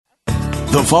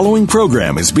The following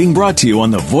program is being brought to you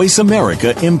on the Voice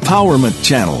America Empowerment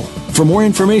Channel. For more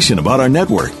information about our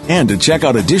network and to check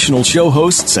out additional show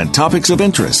hosts and topics of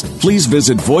interest, please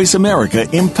visit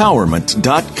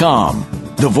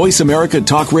voiceamericaempowerment.com. The Voice America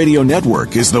Talk Radio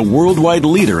Network is the worldwide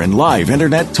leader in live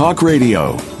Internet talk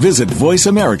radio. Visit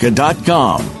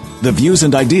voiceamerica.com. The views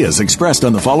and ideas expressed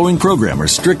on the following program are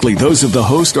strictly those of the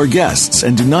host or guests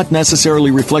and do not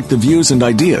necessarily reflect the views and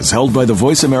ideas held by the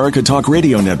Voice America Talk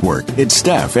Radio Network, its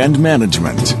staff, and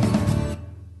management.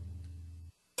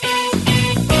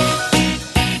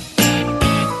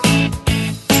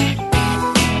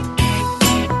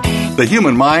 The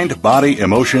human mind, body,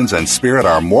 emotions, and spirit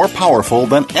are more powerful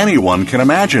than anyone can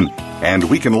imagine, and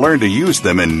we can learn to use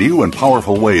them in new and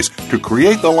powerful ways to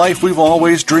create the life we've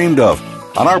always dreamed of.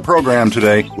 On our program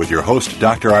today, with your host,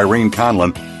 Dr. Irene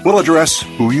Conlon, we'll address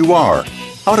who you are,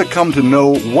 how to come to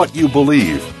know what you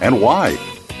believe and why,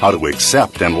 how to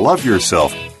accept and love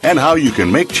yourself, and how you can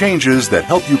make changes that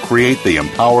help you create the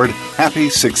empowered, happy,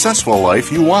 successful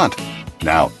life you want.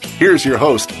 Now, here's your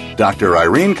host, Dr.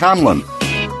 Irene Conlon.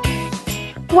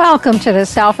 Welcome to the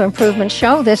Self-Improvement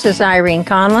Show. This is Irene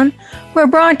Conlon. We're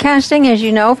broadcasting, as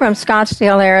you know, from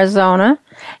Scottsdale, Arizona.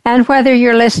 And whether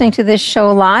you're listening to this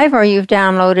show live or you've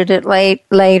downloaded it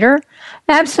later,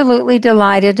 absolutely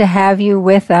delighted to have you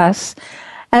with us.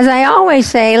 As I always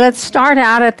say, let's start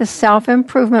out at the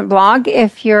Self-Improvement blog.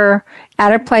 If you're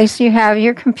at a place you have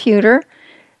your computer,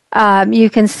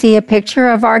 you can see a picture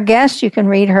of our guest. You can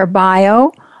read her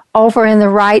bio. Over in the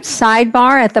right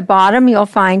sidebar at the bottom, you'll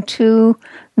find 2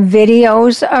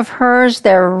 videos of hers.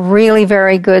 They're really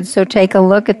very good, so take a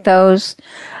look at those.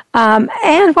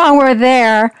 And while we're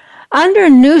there, under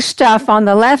new stuff on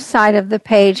the left side of the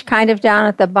page, kind of down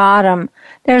at the bottom,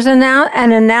 there's an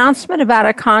announcement about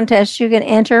a contest you can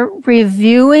enter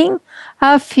reviewing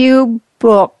a few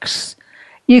books.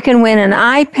 You can win an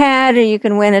iPad or you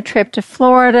can win a trip to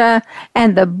Florida,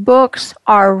 and the books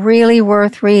are really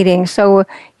worth reading. So,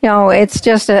 it's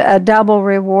just a double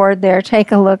reward there.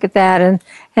 Take a look at that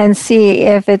and see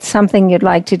if it's something you'd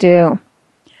like to do.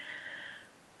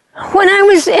 When I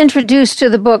was introduced to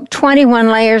the book 21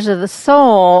 Layers of the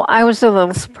Soul, I was a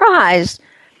little surprised.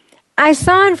 I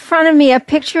saw in front of me a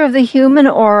picture of the human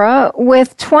aura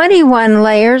with 21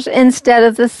 layers instead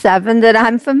of the 7 that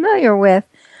I'm familiar with.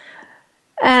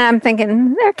 And I'm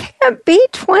thinking, there can't be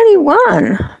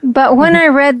 21. But when I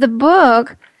read the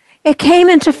book, it came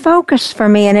into focus for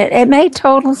me, and it made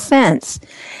total sense.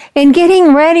 In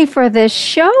getting ready for this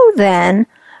show then,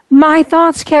 my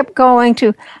thoughts kept going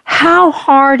to how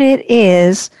hard it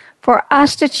is for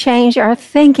us to change our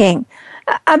thinking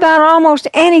about almost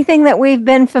anything that we've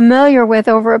been familiar with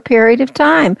over a period of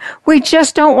time. We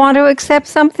just don't want to accept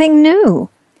something new.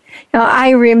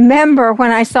 I remember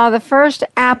when I saw the first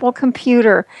Apple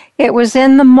computer. It was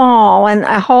in the mall, and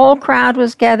a whole crowd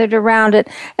was gathered around it,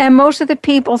 and most of the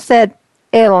people said,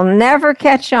 "It'll never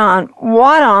catch on.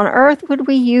 What on earth would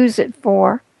we use it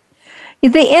for?"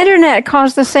 The internet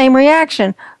caused the same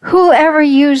reaction. Who'll ever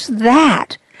use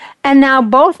that? And now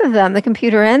both of them, the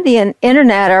computer and the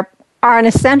internet, are an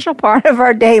essential part of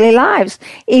our daily lives.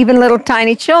 Even little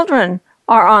tiny children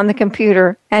are on the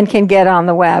computer and can get on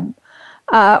the web.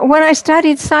 When I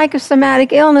studied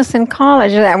psychosomatic illness in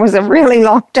college, that was a really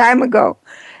long time ago,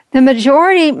 the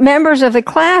majority members of the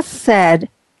class said,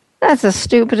 "That's the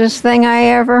stupidest thing I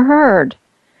ever heard."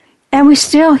 And we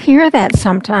still hear that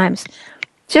sometimes.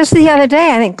 Just the other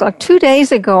day, I think like 2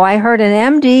 days ago, I heard an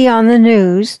MD on the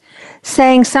news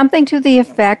saying something to the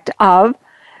effect of,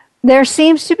 there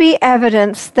seems to be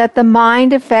evidence that the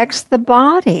mind affects the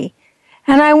body.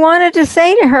 And I wanted to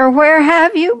say to her, where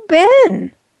have you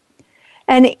been?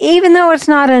 And even though it's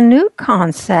not a new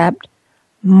concept,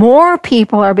 more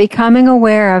people are becoming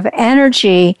aware of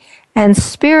energy and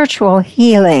spiritual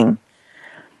healing.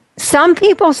 Some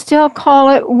people still call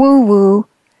it woo-woo,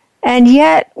 and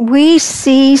yet we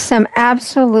see some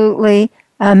absolutely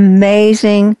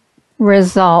amazing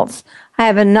results. I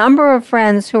have a number of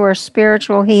friends who are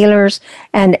spiritual healers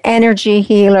and energy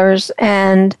healers,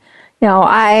 and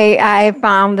I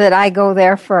found that I go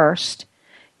there first.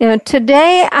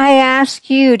 Today I ask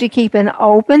you to keep an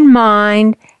open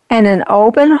mind and an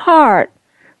open heart,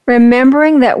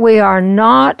 remembering that we are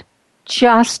not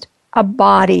just a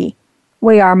body.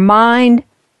 We are mind,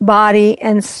 body,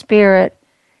 and spirit.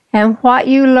 And what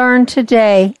you learn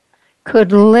today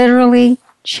could literally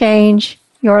change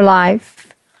your life.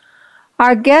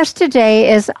 Our guest today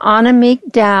is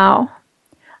Annemiek Douw.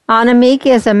 Annemiek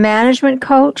is a management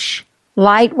coach,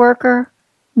 light worker,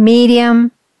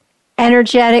 medium,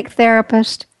 energetic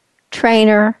therapist,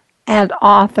 trainer, and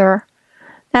author.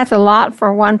 That's a lot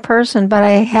for one person, but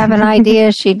I have an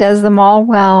idea she does them all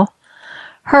well.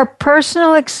 Her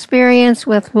personal experience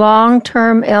with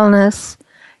long-term illness,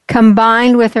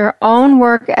 combined with her own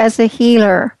work as a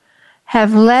healer,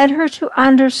 have led her to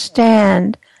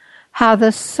understand how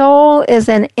the soul is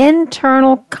an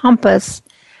internal compass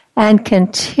and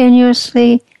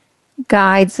continuously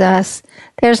guides us.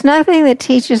 There's nothing that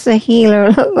teaches a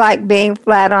healer like being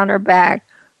flat on her back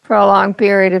for a long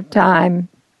period of time.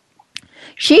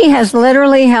 She has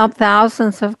literally helped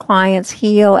thousands of clients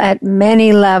heal at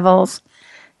many levels.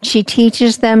 She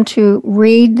teaches them to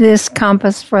read this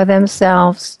compass for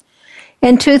themselves.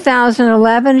 In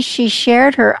 2011, she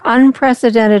shared her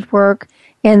unprecedented work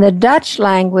in the Dutch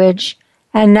language,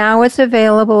 and now it's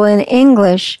available in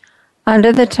English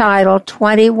under the title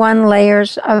 21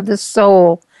 Layers of the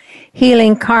Soul,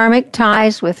 Healing Karmic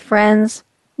Ties with Friends,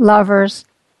 Lovers,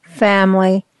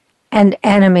 Family, and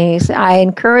Enemies. I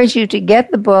encourage you to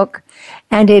get the book,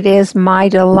 and it is my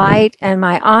delight and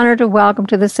my honor to welcome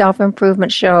to the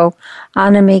Self-Improvement Show,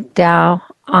 Annemiek Douw.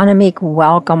 Annemiek,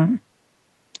 welcome.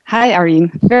 Hi,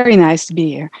 Irene. Very nice to be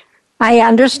here. I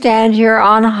understand you're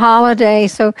on holiday,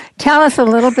 so tell us a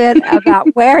little bit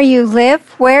about where you live,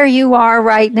 where you are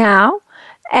right now,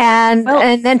 and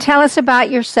then tell us about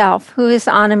yourself. Who is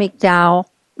Annemiek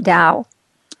Douw?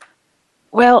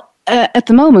 Well, at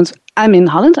the moment, I'm in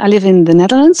Holland. I live in the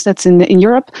Netherlands. That's in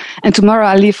Europe. And tomorrow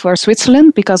I leave for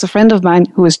Switzerland because a friend of mine,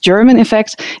 who is German, in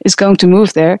fact, is going to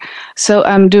move there. So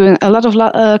I'm doing a lot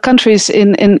of countries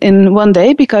in one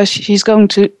day because she's going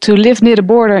to live near the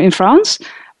border in France,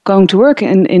 going to work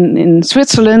in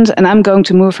Switzerland, and I'm going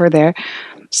to move her there.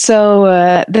 So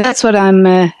that's what I'm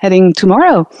heading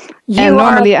tomorrow. And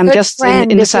normally I'm just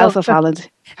in the south of Holland.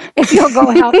 If you'll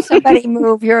go help somebody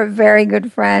move, you're a very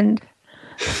good friend.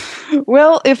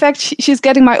 Well, in fact, she's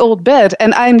getting my old bed,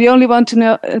 and I'm the only one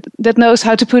that knows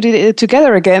how to put it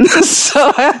together again.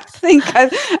 So I think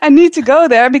I need to go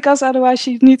there because otherwise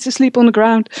she needs to sleep on the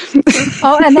ground.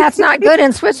 Oh, and that's not good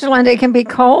in Switzerland. It can be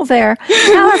cold there.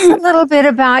 Tell us a little bit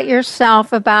about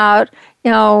yourself, about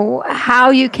how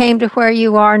you came to where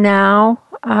you are now.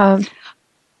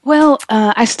 Well,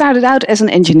 I started out as an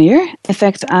engineer. In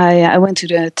fact, I went to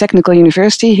the technical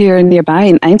university here nearby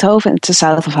in Eindhoven, it's the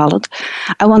south of Holland.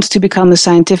 I wanted to become a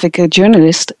scientific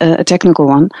journalist, a technical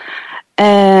one.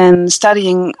 And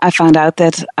studying, I found out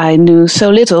that I knew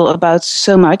so little about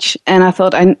so much, and I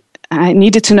thought I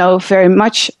needed to know very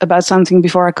much about something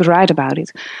before I could write about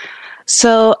it.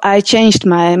 So I changed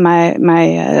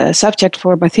my subject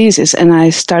for my thesis, and I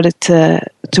started to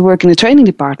work in the training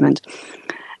department.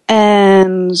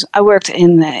 And I worked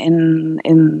in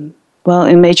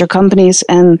major companies,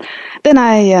 and then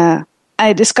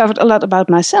I discovered a lot about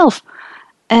myself.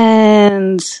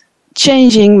 And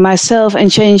changing myself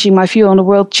and changing my view on the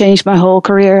world changed my whole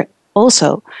career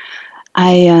also.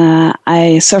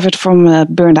 I suffered from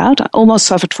burnout. I almost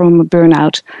suffered from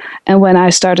burnout. And when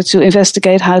I started to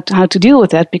investigate how to deal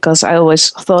with that, because I always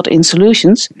thought in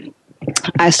solutions,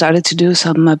 I started to do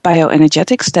some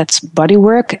bioenergetics, that's body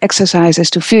work,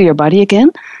 exercises to feel your body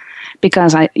again,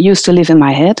 because I used to live in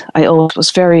my head. I always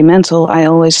was very mental. I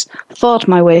always thought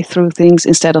my way through things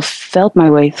instead of felt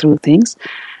my way through things.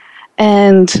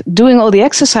 And doing all the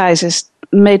exercises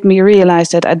made me realize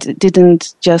that I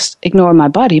didn't just ignore my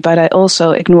body, but I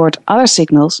also ignored other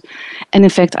signals. And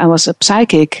in fact, I was a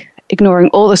psychic, ignoring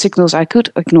all the signals I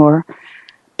could ignore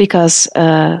because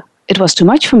it was too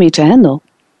much for me to handle.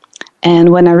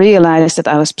 And when I realized that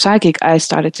I was psychic, I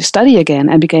started to study again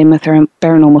and became a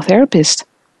paranormal therapist.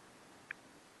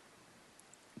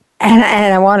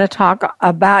 And I want to talk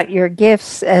about your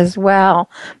gifts as well.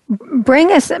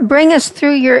 Bring us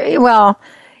through your, well,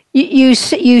 you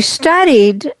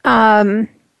studied, tell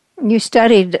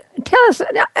us,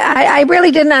 I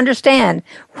really didn't understand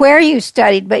where you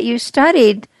studied, but you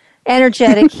studied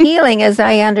energetic healing as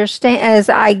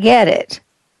I get it.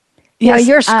 Yes,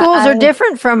 your schools are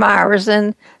different from ours,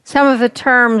 and some of the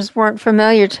terms weren't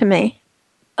familiar to me.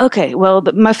 Okay, well,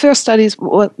 my first studies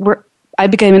were I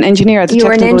became an engineer at the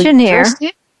technical university. You were an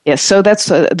engineer? Yes, so that's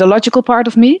the logical part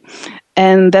of me,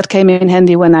 and that came in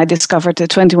handy when I discovered the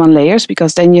 21 layers,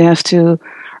 because then you have to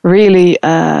really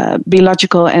be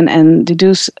logical and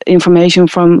deduce information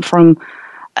from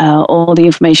all the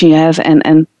information you have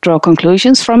and draw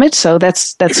conclusions from it. So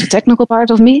that's the technical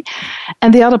part of me.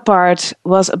 And the other part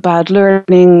was about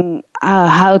learning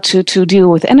how to deal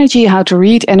with energy, how to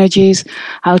read energies,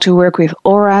 how to work with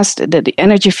auras, the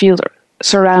energy field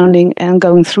surrounding and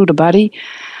going through the body,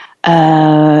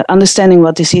 understanding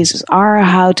what diseases are,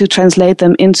 how to translate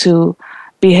them into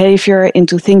behavior,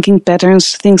 into thinking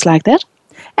patterns, things like that.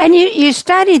 And you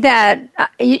studied that.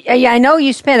 I know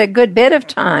you spent a good bit of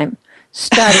time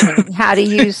studying how to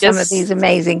use some of these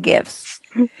amazing gifts.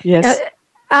 Yes.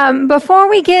 Before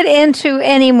we get into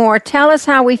any more, tell us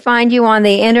how we find you on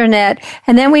the internet,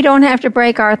 and then we don't have to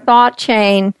break our thought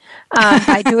chain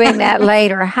by doing that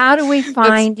later. How do we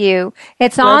find you?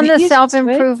 It's on the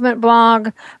self-improvement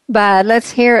blog, but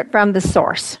let's hear it from the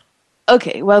source.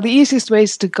 Okay, well, the easiest way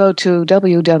is to go to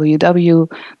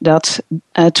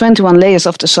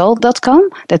www.21layersofthesoul.com.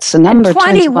 That's the number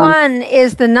 21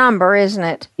 is the number, isn't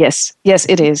it? Yes,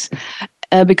 it is.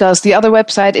 Because the other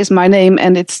website is my name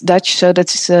and it's Dutch, so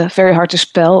that's very hard to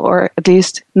spell, or at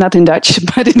least not in Dutch,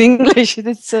 but in English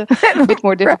it's a bit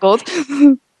more difficult.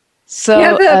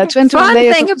 So, the fun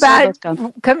thing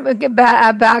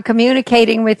about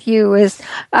communicating with you is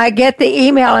I get the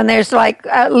email and there's like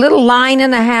a little line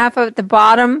and a half at the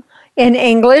bottom in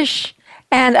English,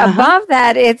 and above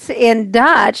that it's in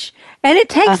Dutch, and it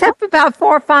takes up about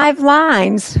 4 or 5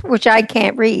 lines, which I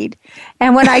can't read.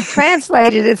 And when I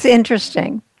translate it, it's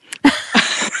interesting.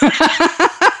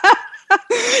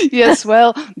 Yes,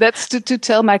 well, that's to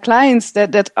tell my clients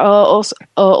that also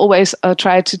always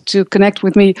try to connect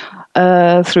with me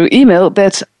through email,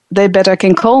 that they better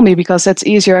can call me, because that's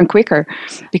easier and quicker.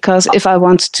 Because if I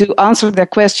want to answer their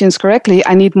questions correctly,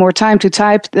 I need more time to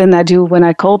type than I do when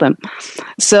I call them.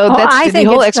 So that's the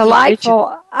whole explanation.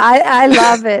 Delightful. I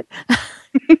love it.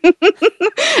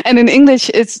 And in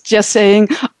English, it's just saying,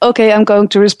 okay, I'm going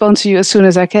to respond to you as soon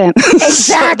as I can. Exactly.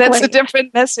 So that's a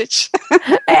different message.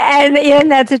 and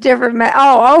that's a different message.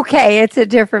 Okay, it's a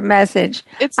different message.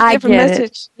 It's a different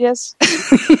message, yes.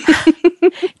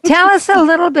 Tell us a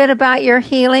little bit about your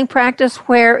healing practice.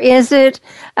 Where is it?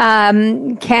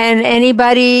 Can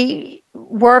anybody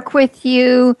work with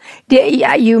you?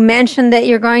 You mentioned that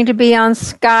you're going to be on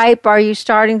Skype. Are you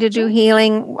starting to do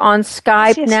healing on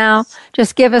Skype now?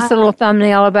 Just give us a little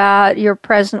thumbnail about your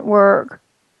present work.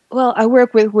 Well, I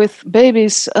work with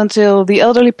babies until the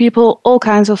elderly people, all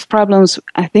kinds of problems.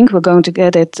 I think we're going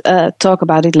to talk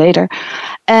about it later.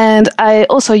 And I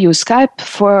also use Skype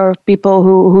for people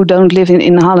who don't live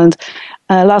in Holland.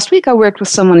 Last week I worked with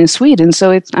someone in Sweden,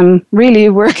 so I'm really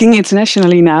working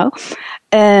internationally now.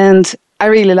 And I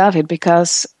really love it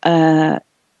because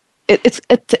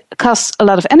it costs a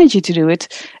lot of energy to do it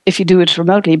if you do it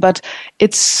remotely. But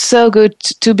it's so good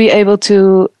to be able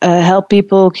to help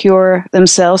people cure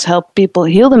themselves, help people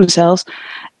heal themselves.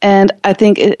 And I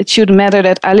think it shouldn't matter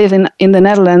that I live in the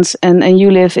Netherlands and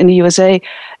you live in the USA.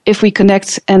 If we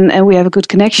connect and we have a good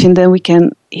connection, then we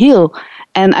can heal.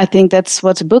 And I think that's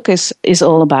what the book is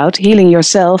all about, healing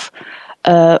yourself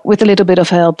with a little bit of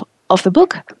help of the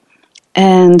book.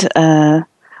 And,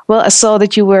 well, I saw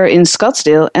that you were in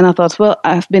Scottsdale, and I thought, well,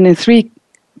 I've been in 3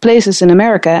 places in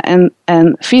America, and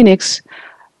Phoenix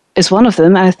is one of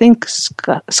them. I think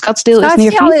Scottsdale is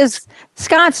near Phoenix.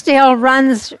 Scottsdale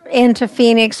runs into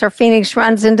Phoenix, or Phoenix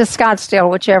runs into Scottsdale,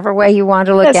 whichever way you want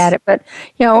to look at it. But,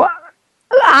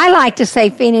 I like to say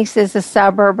Phoenix is a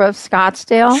suburb of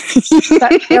Scottsdale,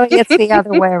 but really it's the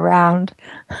other way around.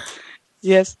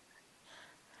 Yes.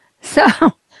 So...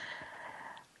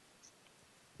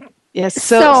 Yes,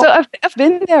 so I've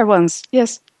been there once.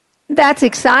 Yes, that's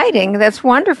exciting. That's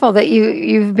wonderful that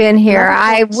you've been here.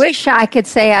 I wish I could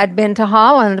say I'd been to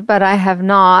Holland, but I have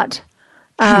not.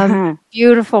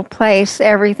 Beautiful place.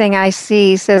 Everything I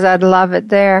see says I'd love it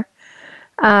there,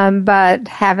 but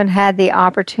haven't had the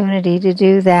opportunity to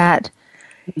do that.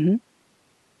 Mm-hmm.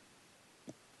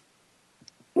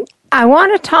 I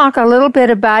want to talk a little bit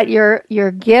about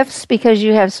your gifts, because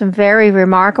you have some very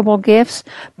remarkable gifts.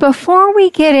 Before we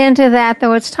get into that,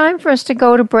 though, it's time for us to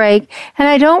go to break. And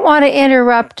I don't want to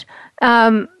interrupt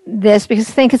this, because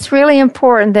I think it's really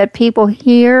important that people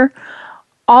hear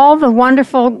all the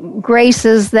wonderful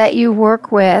graces that you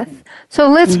work with. So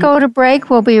let's go to break.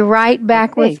 We'll be right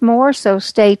back with more. So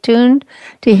stay tuned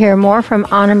to hear more from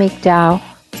Annemiek Douw.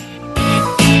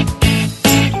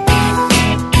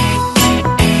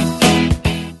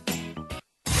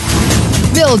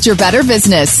 Build your better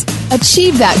business.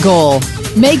 Achieve that goal.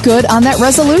 Make good on that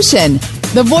resolution.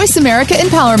 The Voice America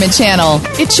Empowerment Channel.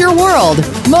 It's your world.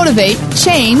 Motivate,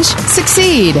 change,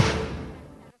 succeed.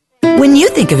 When you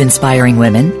think of inspiring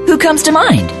women, who comes to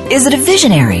mind? Is it a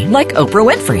visionary like Oprah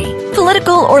Winfrey?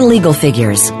 Political or legal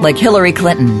figures like Hillary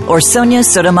Clinton or Sonia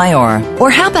Sotomayor? Or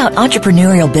how about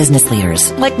entrepreneurial business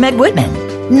leaders like Meg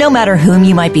Whitman? No matter whom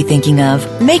you might be thinking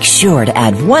of, make sure to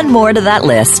add one more to that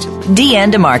list.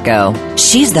 Deanne DeMarco.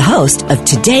 She's the host of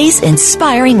Today's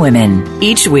Inspiring Women.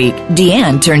 Each week,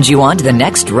 Deanne turns you on to the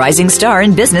next rising star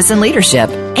in business and leadership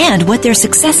and what their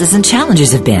successes and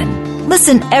challenges have been.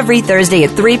 Listen every Thursday at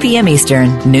 3 p.m.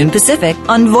 Eastern, noon Pacific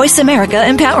on Voice America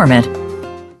Empowerment.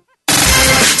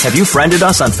 Have you friended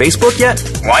us on Facebook yet?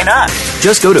 Why not?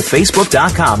 Just go to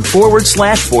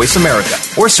facebook.com/Voice America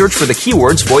or search for the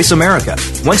keywords Voice America.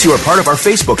 Once you are part of our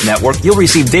Facebook network, you'll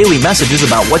receive daily messages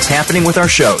about what's happening with our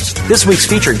shows, this week's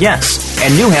featured guests,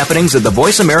 and new happenings of the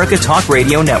Voice America Talk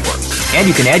Radio Network. And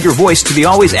you can add your voice to the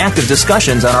always active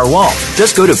discussions on our wall.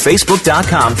 Just go to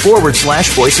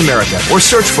facebook.com/Voice America or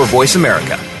search for Voice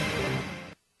America.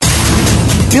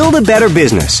 Build a better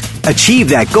business. Achieve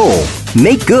that goal.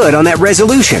 Make good on that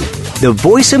resolution. The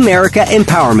Voice America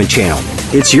Empowerment Channel.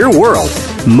 It's your world.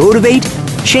 Motivate,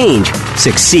 change,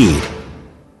 succeed.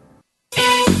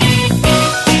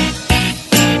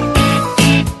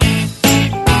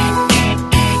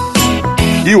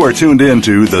 You are tuned in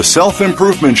to The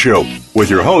Self-Improvement Show with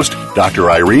your host, Dr.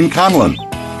 Irene Conlon.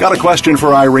 Got a question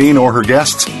for Irene or her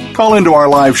guests? Call into our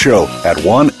live show at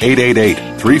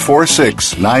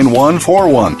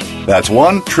 1-888-346-9141. That's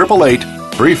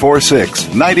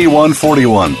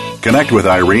 1-888-346-9141. Connect with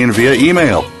Irene via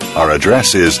email. Our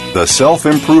address is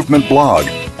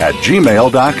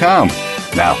theselfimprovement@gmail.com.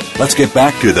 Now, let's get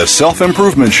back to The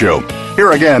Self-Improvement Show.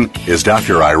 Here again is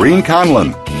Dr. Irene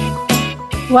Conlon.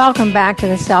 Welcome back to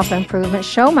the Self-Improvement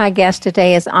Show. My guest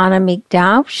today is Annemiek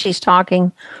Douw. She's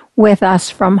talking with us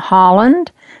from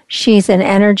Holland. She's an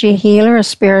energy healer, a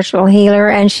spiritual healer,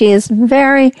 and she is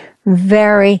very,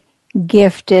 very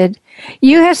gifted.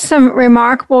 You have some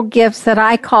remarkable gifts that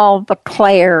I call the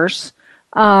clairs,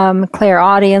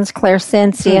 clairaudience,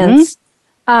 clairsentience.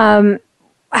 Mm-hmm.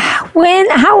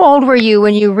 How old were you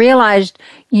when you realized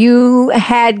you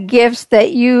had gifts,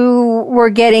 that you were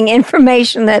getting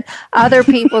information that other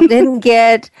people didn't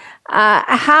get?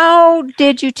 How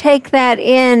did you take that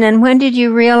in, and when did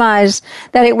you realize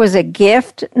that it was a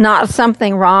gift, not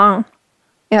something wrong?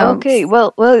 You know, okay,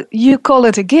 well, you call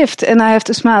it a gift, and I have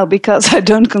to smile because I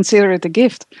don't consider it a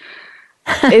gift.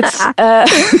 It's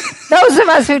those of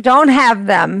us who don't have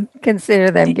them consider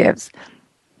them gifts.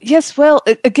 Yes, well,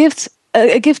 a gift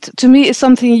to me is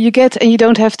something you get and you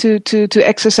don't have to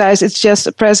exercise. It's just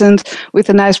a present with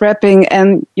a nice wrapping,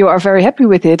 and you are very happy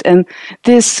with it. And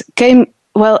this came,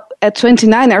 well, at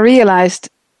 29, I realized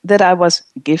that I was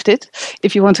gifted,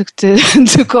 if you want to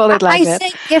call it like that. I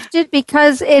say gifted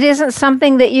because it isn't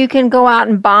something that you can go out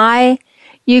and buy.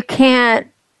 You can't,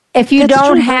 if you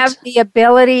don't have the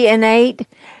ability innate,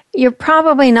 you're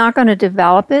probably not going to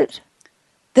develop it.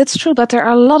 That's true, but there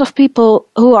are a lot of people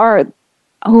who are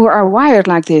wired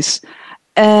like this.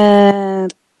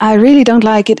 And I really don't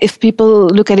like it if people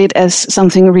look at it as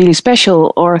something really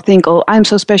special or think, oh, I'm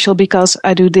so special because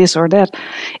I do this or that.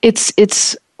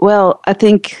 Well, I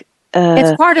think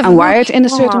it's part of I'm wired in a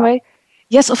certain way.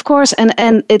 Yes, of course,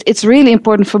 and it's really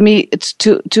important for me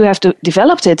to have to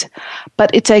develop it.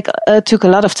 But it took a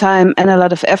lot of time and a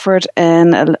lot of effort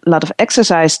and a lot of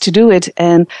exercise to do it.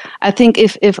 And I think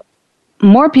if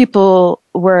more people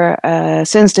were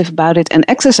sensitive about it and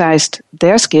exercised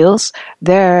their skills,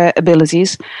 their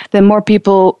abilities, then more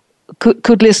people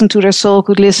could listen to their soul,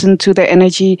 could listen to their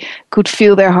energy, could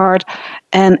feel their heart,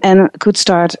 and could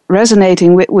start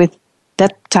resonating with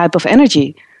that type of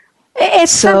energy.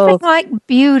 It's something like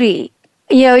beauty.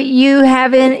 You know, you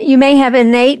may have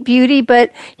innate beauty,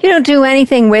 but you don't do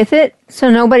anything with it, so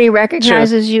nobody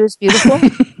recognizes you as beautiful.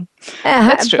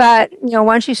 That's true. But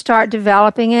once you start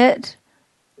developing it,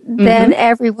 then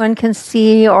everyone can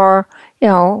see, or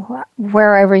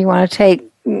wherever you want to take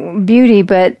beauty.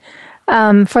 But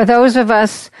for those of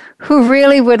us who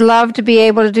really would love to be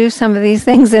able to do some of these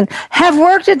things and have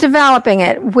worked at developing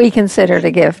it, we consider it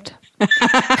a gift.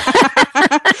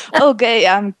 Okay,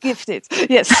 I'm gifted.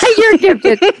 Yes. You're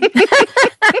gifted.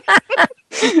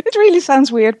 It really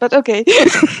sounds weird, but okay.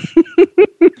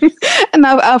 And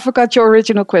now I forgot your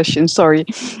original question. Sorry.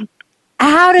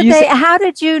 How did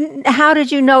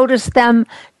you notice them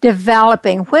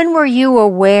developing? When were you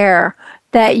aware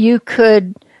that you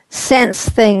could sense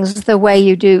things the way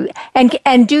you do?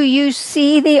 And do you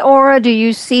see the aura? Do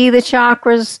you see the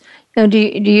chakras? Do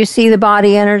you see the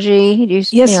body energy?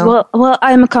 Yes. Well,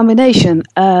 I'm a combination.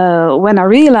 When I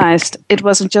realized it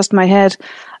wasn't just my head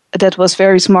that was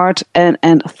very smart and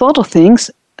thought of things.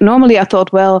 Normally, I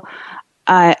thought, well,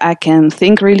 I can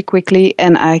think really quickly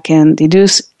and I can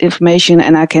deduce information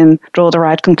and I can draw the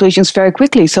right conclusions very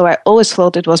quickly. So I always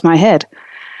thought it was my head.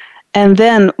 And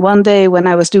then one day when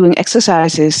I was doing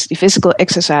exercises, the physical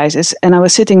exercises, and I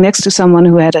was sitting next to someone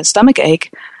who had a stomach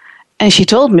ache, and she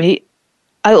told me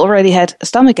I already had a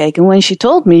stomach ache. And when she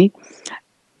told me,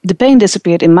 the pain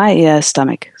disappeared in my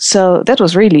stomach. So that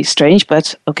was really strange,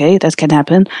 but okay, that can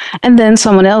happen. And then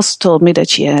someone else told me that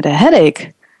she had a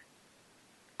headache.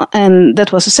 and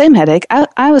that was the same headache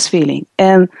I was feeling.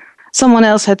 And someone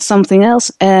else had something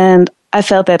else, and I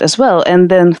felt that as well. And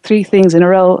then 3 things in a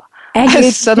row, and I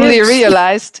suddenly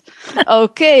realized,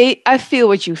 okay, I feel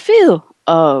what you feel.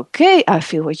 Okay, I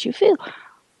feel what you feel.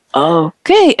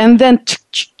 Okay, and then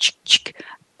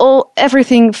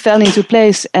everything fell into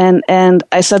place, and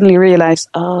I suddenly realized,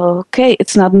 okay,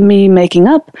 it's not me making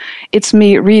up. It's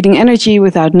me reading energy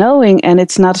without knowing, and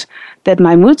it's not that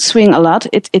my moods swing a lot.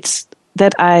 It's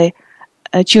that I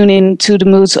tune in to the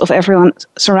moods of everyone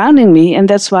surrounding me, and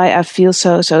that's why I feel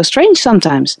so strange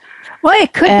sometimes. Well,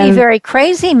 it could be very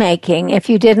crazy making if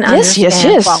you didn't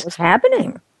understand what was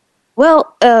happening.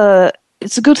 Well,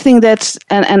 it's a good thing that,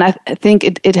 and I think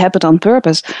it happened on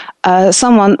purpose.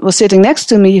 Someone was sitting next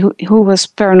to me who was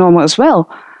paranormal as well.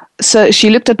 So she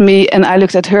looked at me and I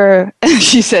looked at her and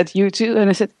she said, "You too?" And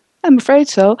I said, "I'm afraid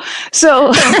so."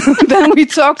 So then we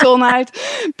talked all night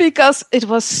because it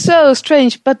was so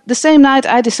strange. But the same night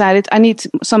I decided I need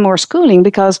some more schooling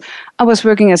because I was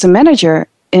working as a manager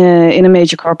in a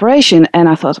major corporation. And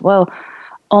I thought, well,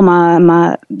 all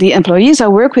the employees I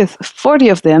work with, 40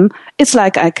 of them, it's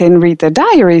like I can read their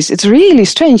diaries. It's really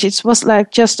strange. It was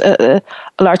like just a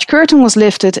large curtain was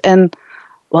lifted and,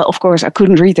 well, of course, I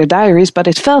couldn't read their diaries, but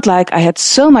it felt like I had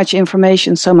so much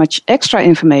information, so much extra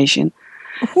information.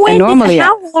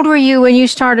 How old were you when you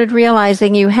started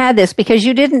realizing you had this? Because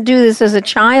you didn't do this as a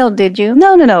child, did you?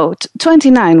 No.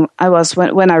 29 I was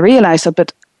when I realized it,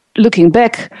 but looking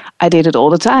back, I did it all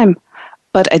the time.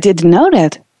 But I didn't know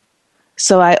that.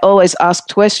 So I always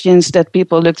asked questions that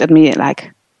people looked at me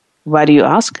like, "Why do you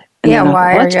ask?" And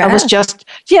why are you I was just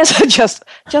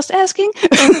asking.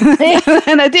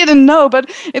 And I didn't know, but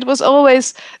it was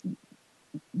always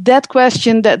that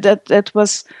question that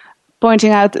was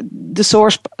pointing out the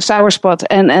sour spot.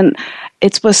 And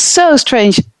it was so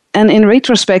strange. And in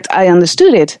retrospect, I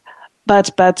understood it.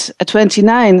 But at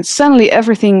 29, suddenly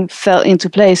everything fell into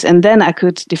place, and then I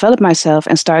could develop myself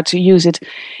and start to use it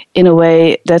in a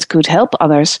way that could help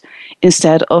others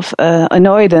instead of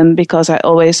annoy them because I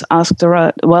always asked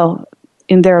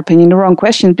in their opinion, the wrong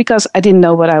question because I didn't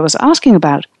know what I was asking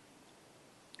about.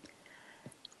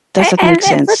 Does that make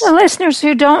sense? And for the listeners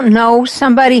who don't know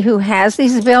somebody who has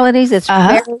these abilities, it's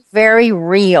very, very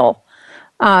real.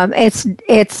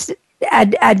 It's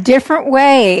a different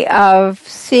way of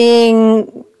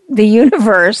seeing the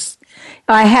universe.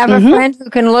 I have a friend who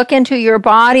can look into your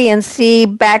body and see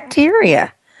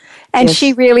bacteria, and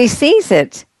she really sees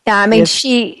it. I mean,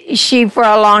 she for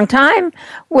a long time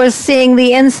was seeing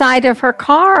the inside of her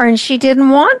car, and she didn't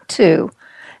want to.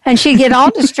 And she'd get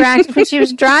all distracted when she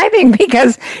was driving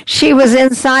because she was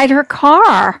inside her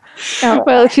car.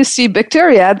 Well, if you see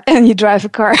bacteria and you drive a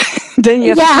car, then you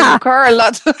have to clean the car a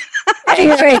lot.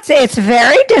 It's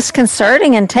very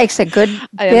disconcerting and takes a good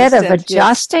bit of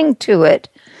adjusting to it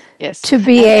to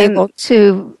be able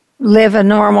to live a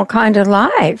normal kind of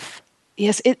life.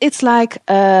 Yes, it's like,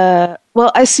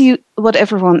 I see what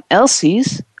everyone else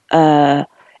sees,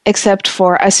 except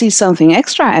for I see something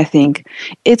extra, I think.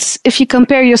 It's if you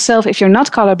compare yourself, if you're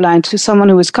not colorblind, to someone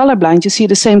who is colorblind, you see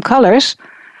the same colors,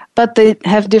 but they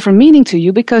have different meaning to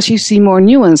you because you see more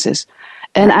nuances.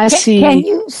 And Can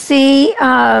you see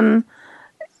a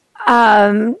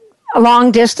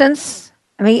long distance?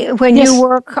 I mean, when you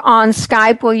work on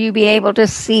Skype, will you be able to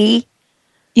see?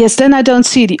 Yes, then I don't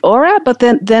see the aura, but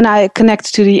then I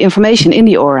connect to the information in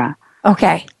the aura.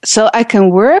 Okay. So I can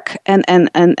work and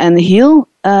heal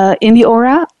in the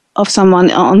aura of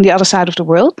someone on the other side of the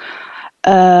world.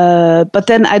 But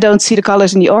then I don't see the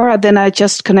colors in the aura. Then I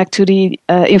just connect to the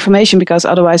information because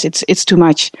otherwise it's too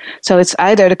much. So it's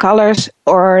either the colors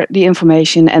or the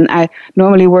information. And I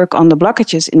normally work on the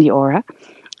blockages in the aura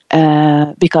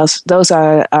because those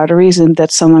are the reason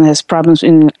that someone has problems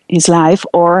in his life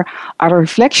or are the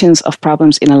reflections of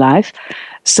problems in a life.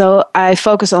 So I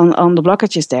focus on the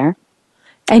blockages there.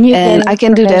 And I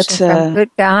can do that. From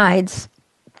good guides.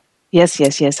 Yes.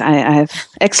 I have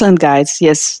excellent guides.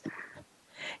 Yes.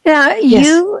 Now,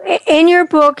 you in your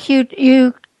book,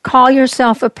 you call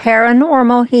yourself a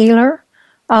paranormal healer,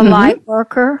 a light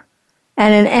worker,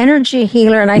 and an energy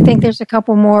healer. And I think there's a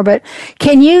couple more. But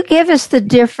can you give us the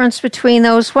difference between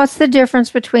those? What's the difference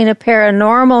between a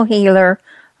paranormal healer,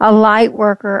 a light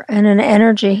worker, and an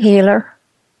energy healer?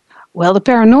 Well, the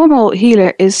paranormal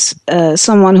healer is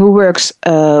someone who works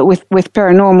with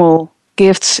paranormal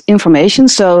gifts, information.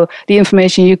 So the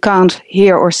information you can't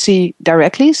hear or see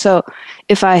directly. So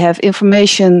if I have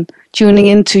information tuning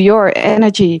into your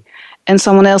energy and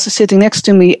someone else is sitting next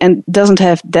to me and doesn't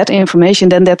have that information,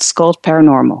 then that's called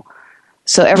paranormal.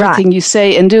 So everything you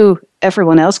say and do,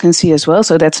 everyone else can see as well.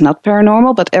 So that's not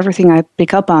paranormal, but everything I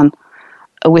pick up on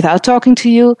without talking to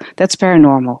you, that's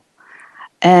paranormal.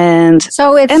 And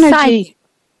so it's energy. psych.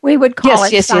 We would call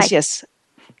it psych. Yes.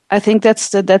 I think that's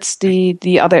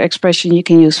the other expression you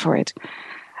can use for it.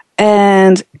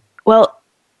 And well,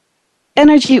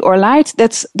 energy or light,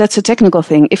 that's a technical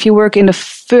thing. If you work in the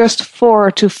first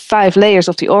 4 to 5 layers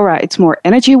of the aura, it's more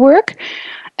energy work.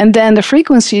 And then the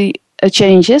frequency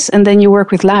changes, and then you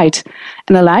work with light.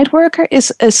 And a light worker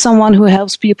is someone who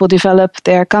helps people develop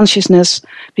their consciousness,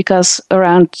 because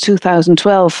around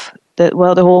 2012, the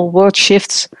whole world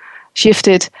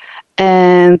shifted,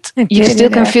 and you still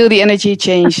can feel the energy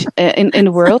change in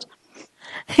the world.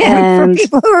 And for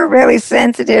people who are really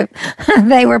sensitive,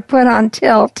 they were put on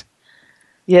tilt.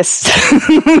 Yes,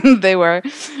 they were,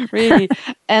 really.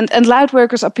 And light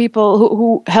workers are people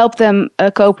who help them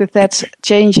cope with those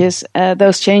changes,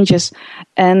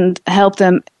 and help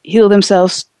them heal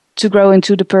themselves to grow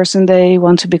into the person they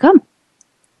want to become.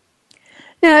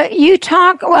 Now, you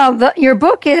talk, your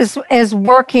book is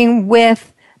working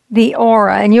with the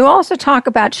aura, and you also talk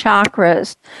about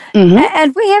chakras. Mm-hmm.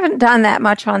 And we haven't done that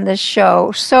much on this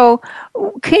show. So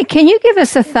can you give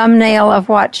us a thumbnail of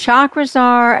what chakras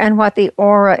are and what the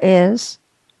aura is?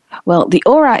 Well, the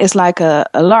aura is like a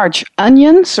large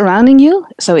onion surrounding you,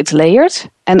 so it's layered,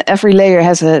 and every layer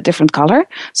has a different color.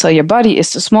 So your body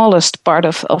is the smallest part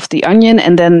of the onion,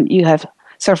 and then you have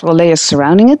several layers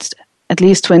surrounding it, at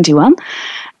least 21.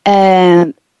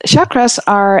 And chakras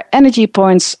are energy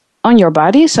points on your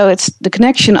body, so it's the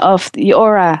connection of the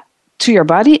aura to your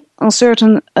body on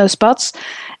certain spots.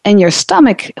 And your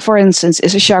stomach, for instance,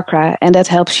 is a chakra, and that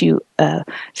helps you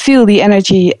feel the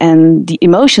energy and the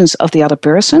emotions of the other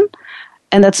person.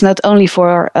 And that's not only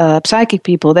for psychic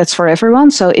people, that's for everyone.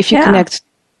 So if you connect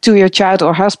to your child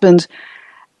or husband,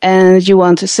 and you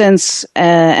want to sense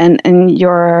and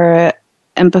you're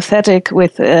empathetic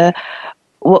with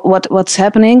what's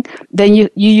happening, then you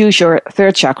use your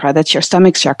third chakra. That's your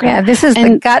stomach chakra. Yeah, this is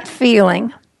the gut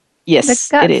feeling. Yes, the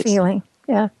gut it is. feeling.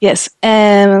 Yeah. Yes,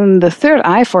 and the third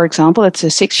eye, for example, it's a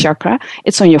sixth chakra.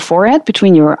 It's on your forehead,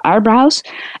 between your eyebrows,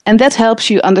 and that helps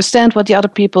you understand what the other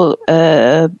people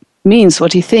means,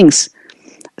 what he thinks.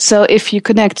 So if you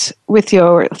connect with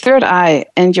your third eye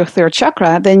and your third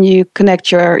chakra, then you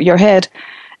connect your head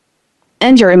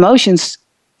and your emotions,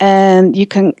 and you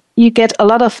get a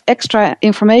lot of extra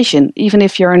information, even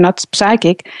if you're not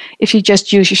psychic. If you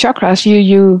just use your chakras,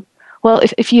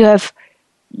 if you have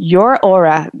your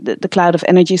aura, the cloud of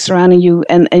energy surrounding you,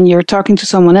 and you're talking to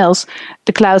someone else,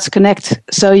 the clouds connect,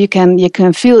 so you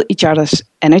can feel each other's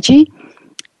energy,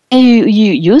 and you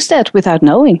use that without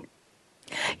knowing.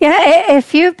 Yeah,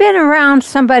 if you've been around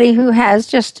somebody who has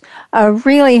just a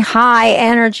really high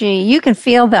energy, you can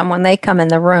feel them when they come in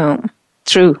the room.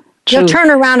 True. You'll turn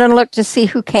around and look to see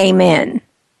who came in.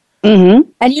 Mm-hmm.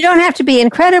 And you don't have to be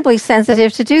incredibly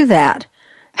sensitive to do that,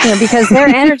 because their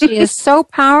energy is so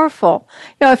powerful.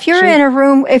 If you're in a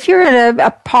room, if you're at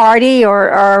a party or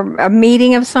a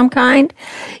meeting of some kind,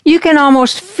 you can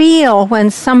almost feel when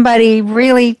somebody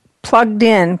really plugged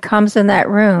in comes in that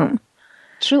room.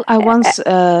 True. I once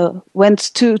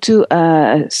went to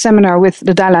a seminar with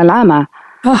the Dalai Lama,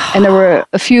 and there were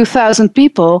a few thousand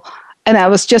people, and I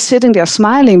was just sitting there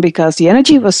smiling because the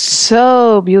energy was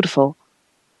so beautiful.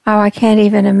 Oh, I can't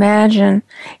even imagine.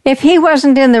 If he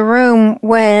wasn't in the room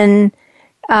when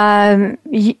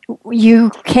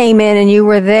you came in and you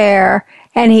were there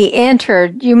and he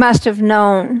entered, you must have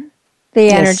known the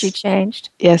energy changed.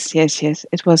 Yes.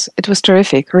 It was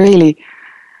terrific, really.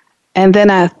 And then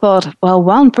I thought, well,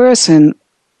 one person,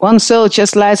 one soul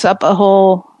just lights up a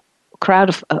whole crowd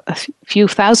of a few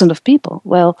thousand of people.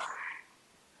 Well,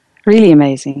 really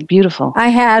amazing, beautiful. I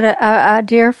had a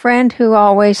dear friend who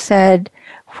always said,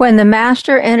 when the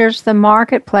master enters the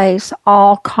marketplace,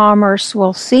 all commerce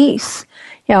will cease.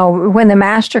 When the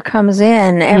master comes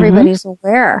in, everybody's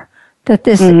aware that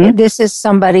this is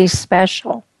somebody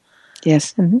special.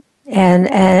 Yes. Mm-hmm.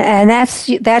 And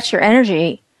that's your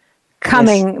energy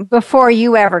coming before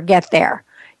you ever get there.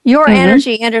 Your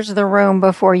energy enters the room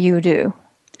before you do.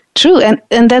 True,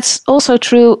 and that's also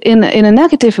true in a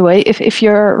negative way. If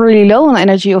you're really low on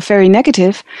energy or very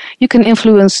negative, you can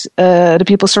influence the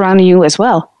people surrounding you as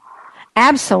well.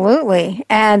 Absolutely,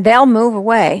 and they'll move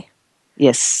away.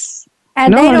 Yes,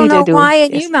 and normally they don't know why,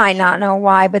 and you might not know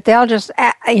why, but they'll just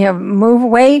move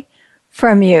away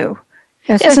from you.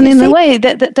 Yes, and in a way,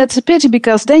 that's a pity,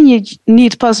 because then you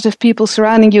need positive people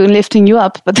surrounding you and lifting you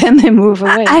up, but then they move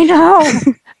away. I know.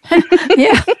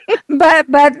 Yeah,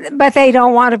 but they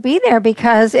don't want to be there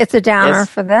because it's a downer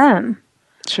for them.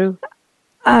 True.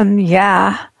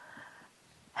 Yeah.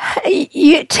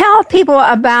 You tell people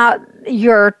about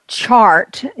your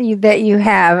chart that you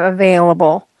have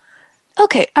available?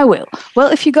 Okay, I will.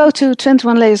 Well, if you go to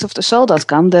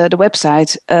 21layersofthesoul.com, the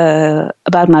website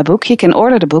about my book, you can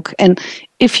order the book. And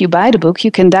if you buy the book, you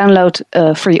can download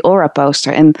a free aura poster.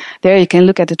 And there you can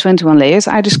look at the 21 layers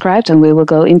I described, and we will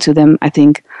go into them, I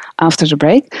think, after the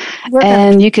break.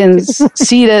 And you can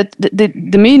see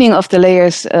the meaning of the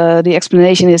layers. The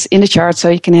explanation is in the chart, so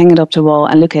you can hang it up the wall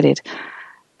and look at it.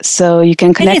 So you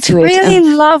can connect to it. It's really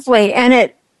lovely,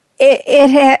 and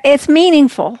it's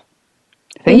meaningful.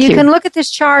 Thank you. You can look at this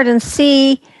chart and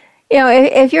see,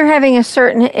 if you're having a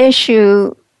certain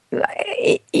issue,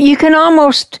 you can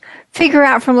almost figure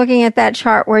out from looking at that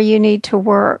chart where you need to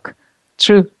work.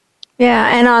 True.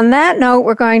 Yeah, and on that note,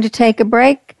 we're going to take a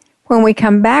break. When we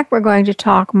come back, we're going to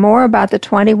talk more about the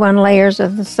 21 layers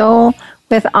of the soul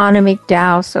with Annemiek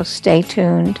Douw, so stay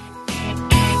tuned.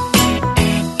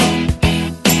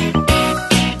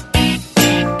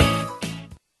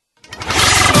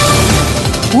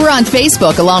 We're on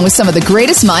Facebook along with some of the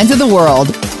greatest minds of the world,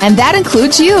 and that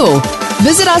includes you.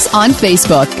 Visit us on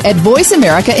Facebook at Voice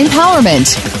America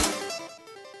Empowerment.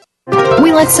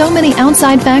 We let so many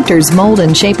outside factors mold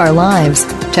and shape our lives.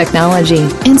 Technology,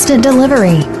 instant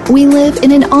delivery. We live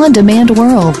in an on-demand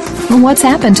world. What's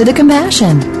happened to the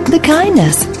compassion, the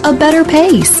kindness, a better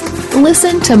pace?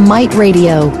 Listen to Might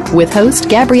Radio with host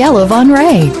Gabriella Von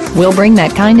Ray. We'll bring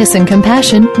that kindness and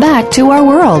compassion back to our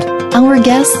world. Our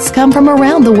guests come from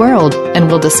around the world, and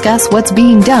we'll discuss what's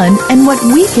being done and what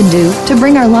we can do to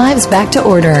bring our lives back to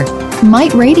order.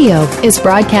 Might Radio is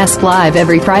broadcast live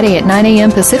every Friday at 9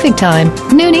 a.m. Pacific Time,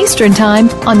 noon Eastern Time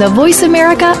on the Voice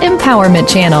America Empowerment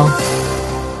Channel.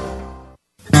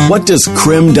 What does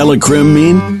creme de la creme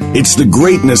mean? It's the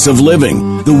greatness of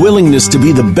living, the willingness to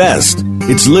be the best.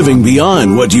 It's living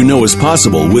beyond what you know is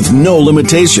possible with no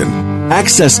limitation.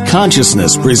 Access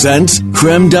Consciousness presents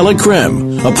Creme de la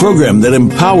Creme, a program that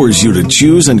empowers you to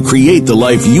choose and create the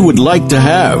life you would like to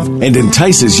have and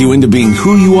entices you into being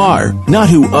who you are, not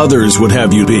who others would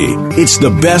have you be. It's the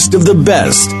best of the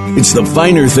best. It's the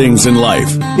finer things in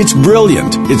life. It's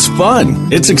brilliant. It's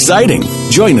fun. It's exciting.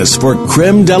 Join us for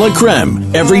Creme de la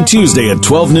Creme every Tuesday at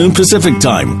 12 noon Pacific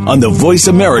Time on the Voice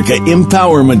America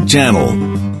Empowerment Channel.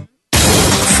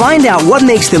 Find out what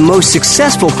makes the most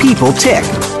successful people tick.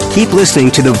 Keep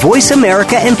listening to the Voice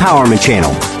America Empowerment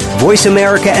Channel.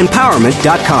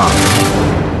 VoiceAmericaEmpowerment.com.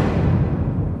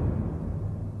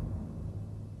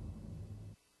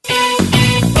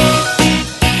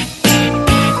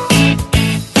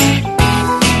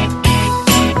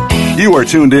 You are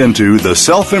tuned in to The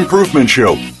Self-Improvement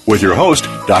Show with your host,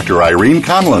 Dr. Irene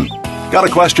Conlon. Got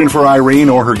a question for Irene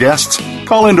or her guests?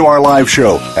 Call into our live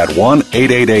show at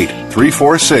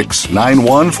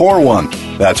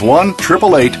 1-888-346-9141. That's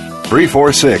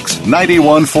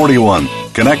 1-888-346-9141.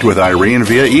 Connect with Irene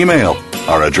via email.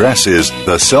 Our address is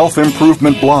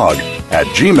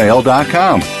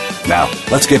theselfimprovementblog@gmail.com. Now,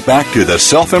 let's get back to The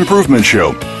Self-Improvement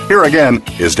Show. Here again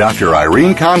is Dr.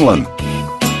 Irene Conlon.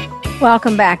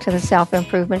 Welcome back to the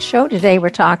Self-Improvement Show. Today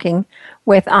we're talking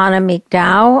with Annemiek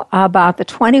Douw about the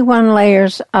 21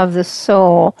 layers of the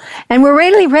soul. And we're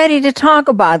really ready to talk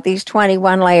about these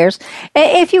 21 layers.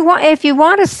 If you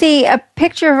want to see a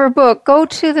picture of her book, go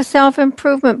to the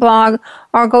Self-Improvement blog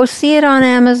or go see it on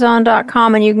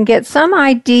Amazon.com and you can get some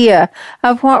idea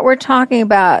of what we're talking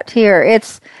about here.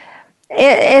 It's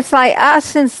like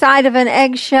us inside of an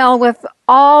eggshell with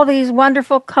all these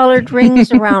wonderful colored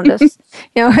rings around us,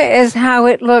 is how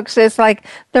it looks. It's like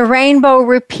the rainbow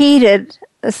repeated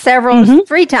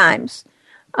three times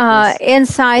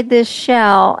inside this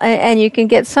shell. And you can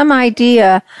get some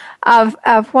idea of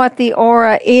what the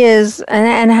aura is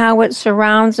and how it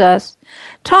surrounds us.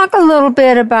 Talk a little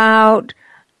bit about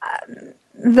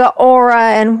the aura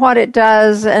and what it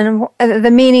does and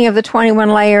the meaning of the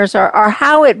 21 layers or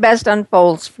how it best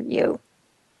unfolds for you.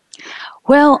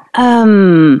 Well,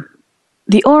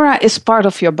 the aura is part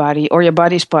of your body, or your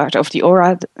body is part of the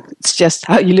aura. It's just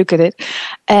how you look at it.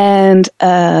 And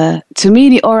to me,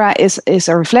 the aura is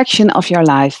a reflection of your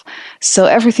life. So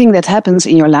everything that happens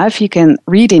in your life, you can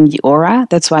read in the aura.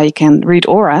 That's why you can read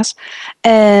auras.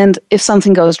 And if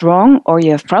something goes wrong or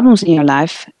you have problems in your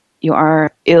life, you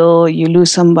are ill, you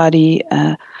lose somebody,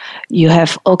 you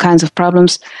have all kinds of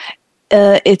problems,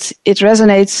 it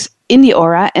resonates in the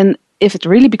aura, and if it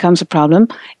really becomes a problem,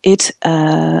 it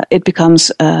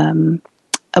becomes a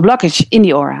blockage in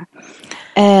the aura.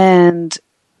 And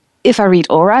if I read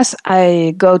auras,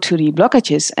 I go to the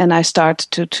blockages and I start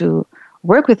to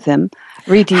work with them,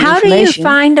 read the information. How do you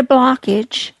find a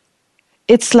blockage?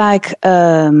 It's like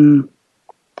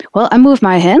Well, I move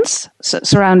my hands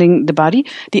surrounding the body.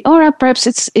 The aura, perhaps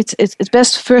it's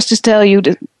best first to tell you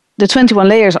the 21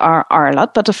 layers are a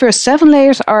lot, but the first 7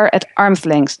 layers are at arm's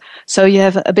length. So you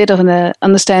have a bit of an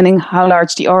understanding how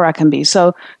large the aura can be.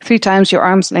 So 3 times your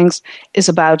arm's length is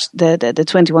about the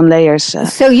 21 layers.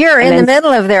 So you're in the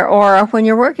middle of their aura when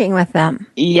you're working with them.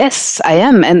 Yes, I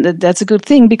am. And that's a good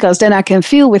thing because then I can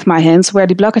feel with my hands where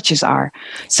the blockages are.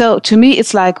 So to me,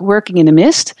 it's like working in a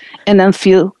mist and then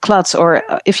feel clots. Or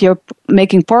if you're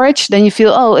making porridge, then you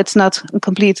feel, oh, it's not a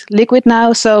complete liquid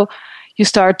now. So you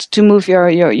start to move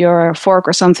your fork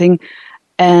or something,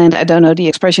 and I don't know the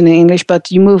expression in English,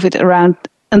 but you move it around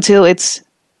until it's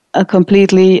a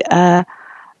completely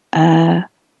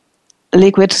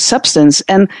liquid substance.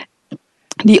 And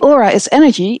the aura is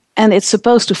energy, and it's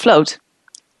supposed to float.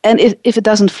 And if it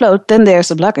doesn't float, then there's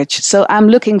a blockage. So I'm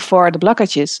looking for the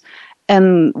blockages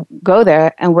and go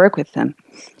there and work with them.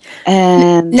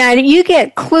 And now, do you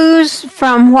get clues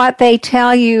from what they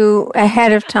tell you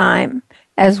ahead of time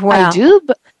as well? I do,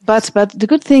 but the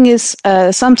good thing is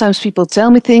sometimes people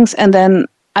tell me things and then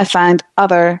I find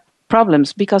other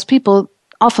problems because people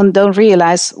often don't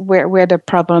realize where the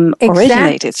problem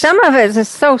originated. Some of it is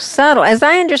so subtle. As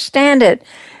I understand it,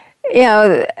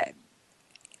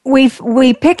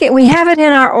 we pick it, we have it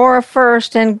in our aura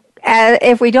first, and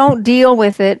if we don't deal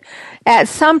with it, at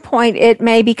some point it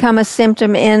may become a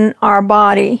symptom in our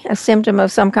body, a symptom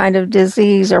of some kind of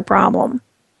disease or problem.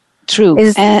 True.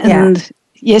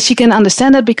 Yes, you can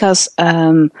understand that because,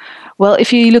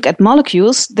 if you look at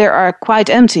molecules, they are quite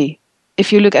empty.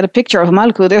 If you look at a picture of a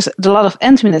molecule, there's a lot of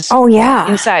emptiness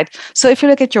inside. So if you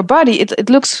look at your body, it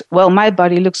looks, my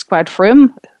body looks quite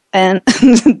firm and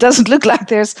it doesn't look like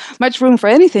there's much room for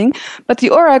anything. But the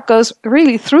aura goes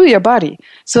really through your body.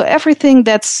 So everything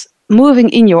that's moving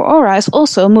in your aura is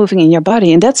also moving in your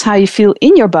body. And that's how you feel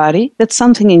in your body that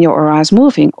something in your aura is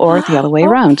moving or the other way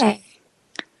around.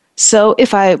 So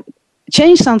if I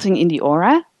change something in the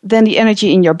aura, then the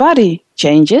energy in your body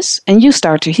changes and you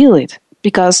start to heal it.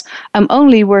 Because I'm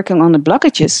only working on the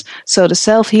blockages, so the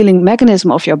self-healing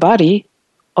mechanism of your body,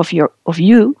 of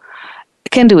you,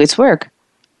 can do its work.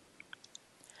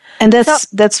 And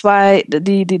that's why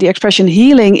the expression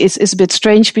healing is a bit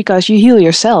strange because you heal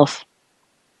yourself.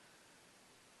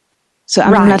 So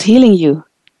I'm not healing you.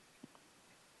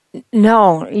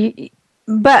 No,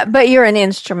 but you're an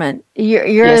instrument. You're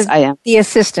yes, I am. The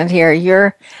assistant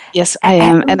here. Yes, I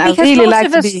am, and I really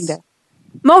like being there.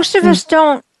 Most of us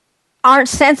aren't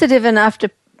sensitive enough to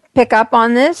pick up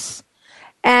on this,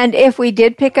 and if we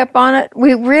did pick up on it,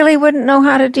 we really wouldn't know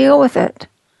how to deal with it.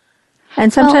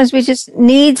 And sometimes we just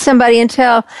need somebody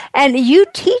and you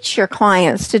teach your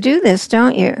clients to do this,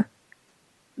 don't you?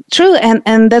 True,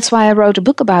 and that's why I wrote a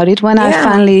book about it when I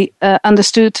finally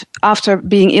understood after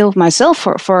being ill myself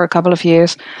for a couple of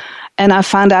years, and I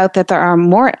found out that there are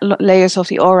more layers of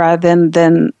the aura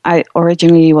than I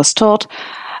originally was taught.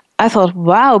 I thought,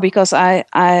 wow, because I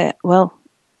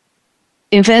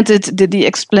invented the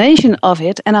explanation of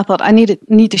it, and I thought I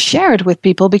need to share it with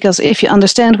people, because if you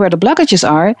understand where the blockages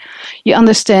are, you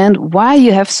understand why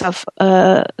you have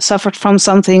suffered from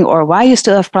something, or why you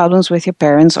still have problems with your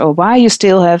parents, or why you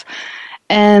still have.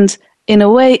 And in a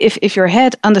way, if your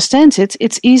head understands it,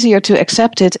 it's easier to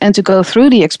accept it and to go through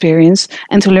the experience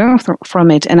and to learn from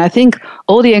it. And I think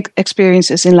all the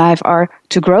experiences in life are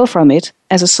to grow from it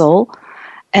as a soul.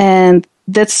 And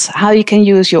that's how you can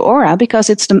use your aura, because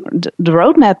it's the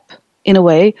roadmap, in a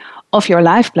way, of your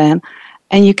life plan.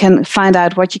 And you can find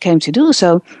out what you came to do.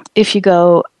 So if you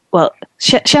go,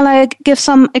 shall I give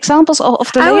some examples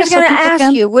of the layers? I was going to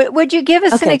ask you, would you give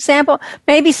us an example?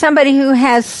 Maybe somebody who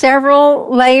has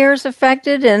several layers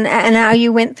affected and how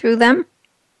you went through them?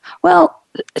 Well,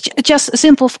 just a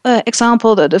simple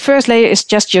example. The first layer is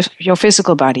just your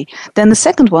physical body. Then the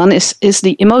second one is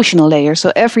the emotional layer.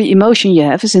 So every emotion you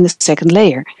have is in the second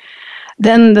layer.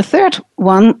 Then the third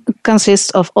one consists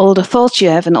of all the thoughts you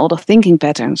have and all the thinking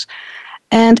patterns.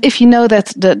 And if you know that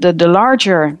the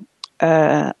larger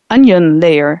onion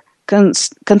layer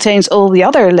contains all the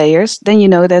other layers, then you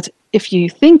know that if you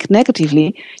think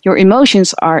negatively, your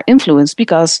emotions are influenced,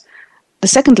 because the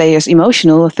second layer is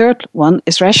emotional, the third one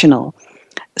is rational.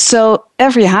 So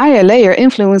every higher layer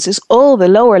influences all the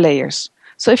lower layers.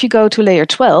 So if you go to layer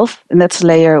 12, and that's a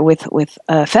layer with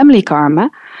family karma,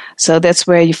 so that's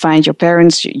where you find your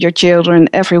parents, your children,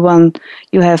 everyone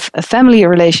you have family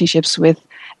relationships with.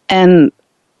 And,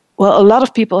 a lot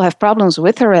of people have problems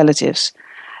with their relatives.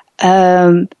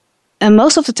 And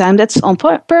most of the time that's on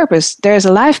purpose. There's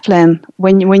a life plan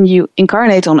when you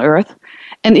incarnate on Earth.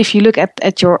 And if you look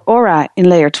at your aura in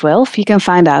layer 12, you can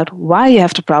find out why you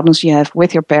have the problems you have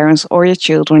with your parents or your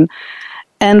children.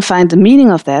 and find the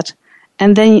meaning of that.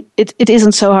 And then it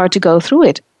isn't so hard to go through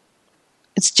it.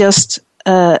 It's just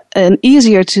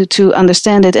easier to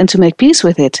understand it and to make peace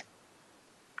with it.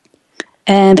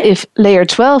 And if layer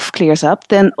 12 clears up,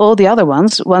 then all the other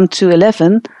ones, 1 to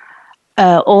 11,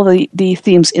 all the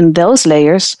themes in those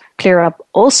layers clear up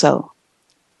also.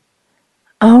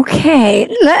 Okay,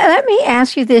 let me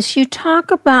ask you this. You talk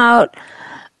about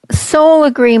soul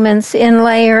agreements in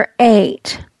layer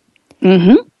 8.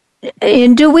 Mm-hmm.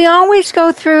 And do we always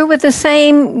go through with the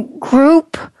same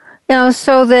group?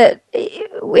 So that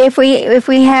if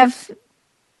we have,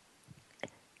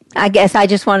 I guess I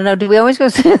just want to know, do we always go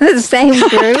through the same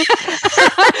group?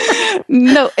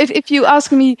 No, if you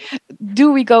ask me,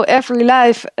 do we go every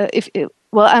life?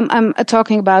 I'm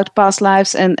talking about past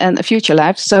lives and future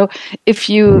lives. So if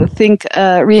you think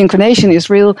reincarnation is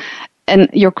real, and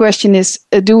your question is,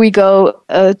 do we go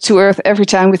to Earth every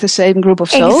time with the same group of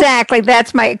souls? Exactly.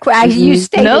 That's my question. You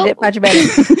stated it much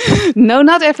better. No,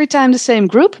 not every time the same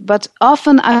group, but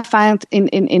often I find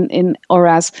in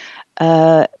auras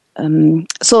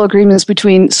soul agreements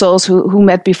between souls who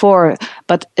met before.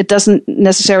 But it doesn't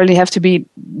necessarily have to be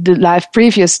the life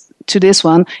previous to this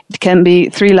one. It can be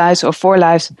 3 lives or 4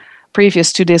 lives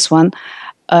previous to this one.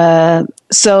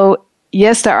 So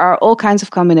yes, there are all kinds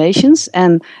of combinations,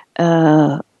 and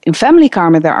in family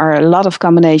karma there are a lot of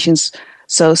combinations.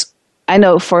 So I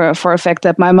know for a fact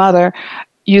that my mother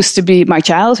used to be my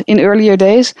child in earlier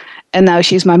days, and now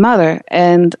she's my mother.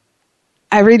 And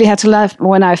I really had to laugh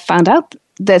when I found out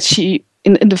that she,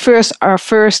 in our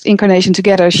first incarnation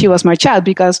together, she was my child,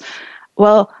 because,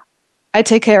 well, I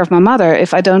take care of my mother.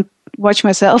 If I don't watch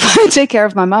myself, I take care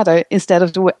of my mother instead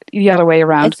of the other way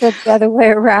around. It's the other way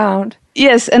around.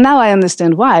 Yes, and now I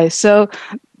understand why. So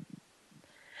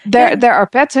there are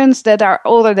patterns that are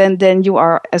older than you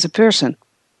are as a person.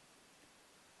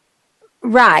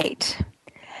 Right.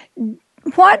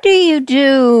 What do you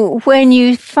do when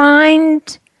you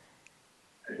find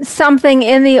something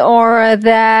in the aura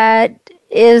that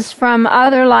is from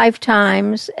other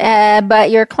lifetimes, but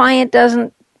your client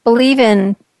doesn't believe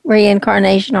in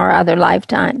reincarnation or other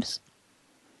lifetimes?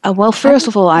 Well, first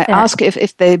of all, I ask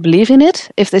if they believe in it.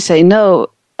 If they say no,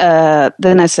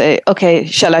 then I say, okay,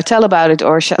 shall I tell about it,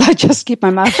 or shall I just keep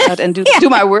my mouth shut and do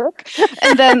my work?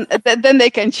 And then they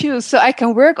can choose. So I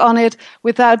can work on it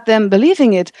without them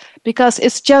believing it, because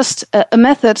it's just a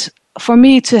method for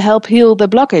me to help heal the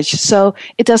blockage. So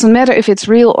it doesn't matter if it's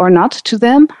real or not to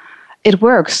them. It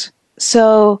works.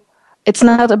 So it's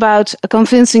not about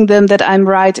convincing them that I'm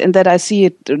right and that I see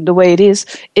it the way it is.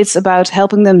 It's about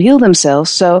helping them heal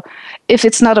themselves. So if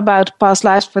it's not about past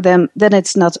lives for them, then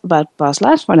it's not about past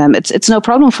lives for them. It's no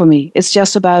problem for me. It's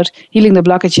just about healing the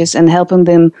blockages and helping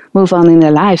them move on in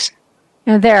their lives.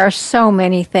 There are so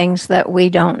many things that we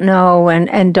don't know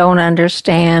and don't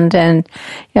understand. And,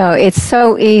 it's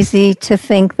so easy to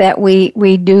think that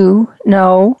we do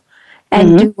know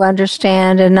and do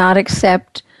understand and not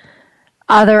accept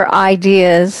other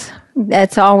ideas.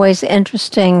 That's always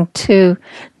interesting to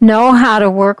know how to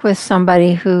work with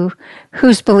somebody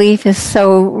whose belief is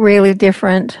so really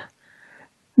different.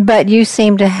 But you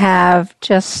seem to have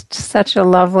just such a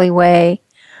lovely way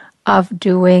of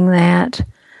doing that.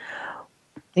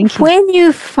 Thank you. When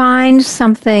you find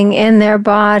something in their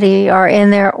body or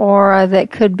in their aura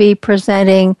that could be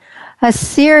presenting a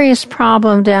serious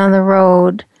problem down the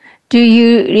road, do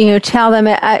you tell them,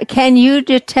 can you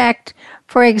detect,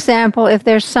 for example, if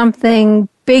there's something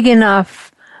big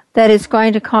enough that it's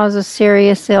going to cause a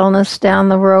serious illness down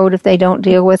the road if they don't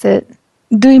deal with it?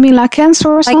 Do you mean like cancer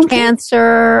or something? Like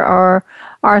cancer or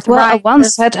arthritis? Well, I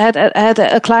once had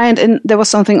a client, and there was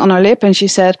something on her lip, and she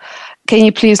said, can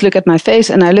you please look at my face?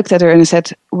 And I looked at her and I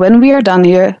said, when we are done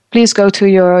here, please go to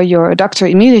your doctor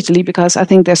immediately, because I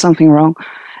think there's something wrong.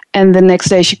 And the next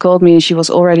day she called me and she was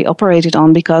already operated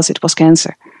on because it was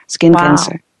cancer, skin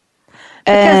cancer.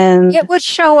 And it would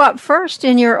show up first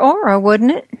in your aura,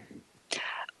 wouldn't it?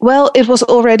 Well, it was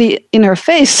already in her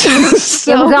face.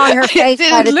 So it was on her face.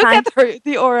 I didn't look at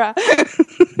the aura.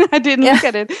 I didn't look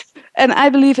at it. And I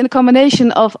believe in a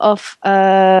combination of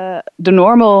the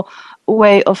normal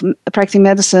way of practicing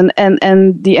medicine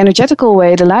and the energetical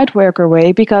way, the light worker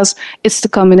way, because it's the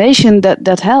combination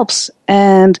that helps.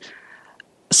 And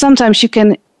sometimes you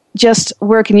can just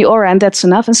work in the aura and that's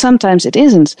enough, and sometimes it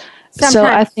isn't. Sometimes so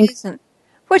I think, it isn't.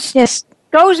 Which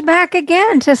goes back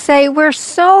again to say we're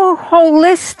so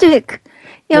holistic.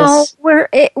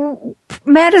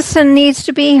 Medicine needs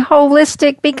to be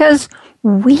holistic because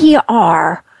we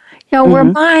are. We're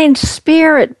mind,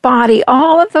 spirit, body,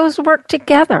 all of those work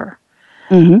together.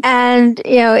 And,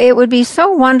 it would be so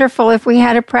wonderful if we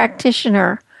had a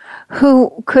practitioner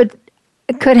who could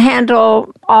could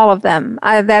handle all of them.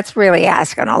 That's really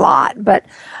asking a lot. But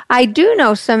I do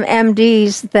know some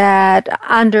MDs that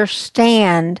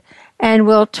understand and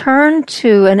will turn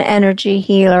to an energy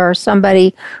healer or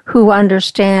somebody who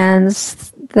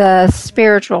understands the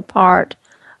spiritual part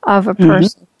of a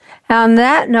person. On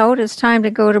that note, it's time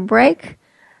to go to break.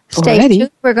 Stay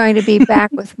tuned. We're going to be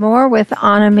back with more with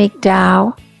Annemiek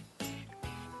Douw.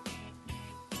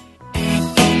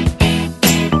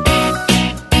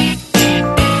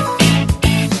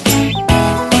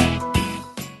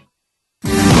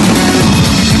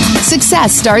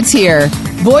 Success starts here.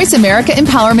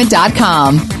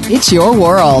 VoiceAmericaEmpowerment.com. It's your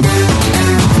world.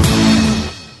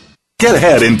 Get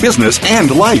ahead in business and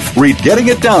life. Read Getting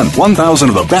It Done, 1,000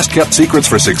 of the best-kept secrets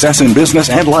for success in business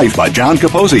and life by John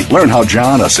Capozzi. Learn how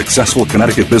John, a successful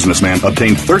Connecticut businessman,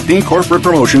 obtained 13 corporate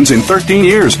promotions in 13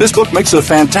 years. This book makes a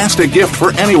fantastic gift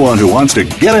for anyone who wants to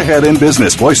get ahead in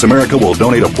business. Voice America will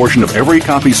donate a portion of every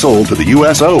copy sold to the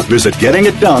USO. Visit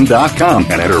gettingitdone.com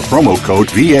and enter promo code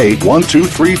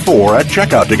VA1234 at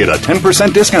checkout to get a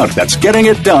 10% discount. That's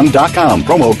gettingitdone.com.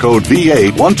 Promo code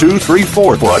VA1234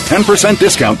 for a 10%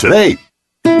 discount today.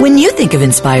 When you think of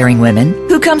inspiring women,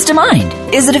 who comes to mind?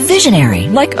 Is it a visionary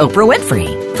like Oprah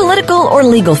Winfrey? Political or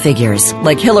legal figures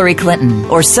like Hillary Clinton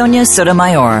or Sonia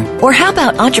Sotomayor? Or how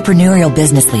about entrepreneurial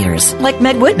business leaders like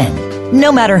Meg Whitman?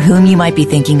 No matter whom you might be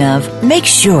thinking of, make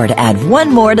sure to add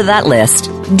one more to that list,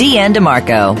 Deanne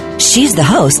DeMarco. She's the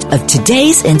host of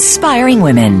Today's Inspiring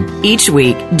Women. Each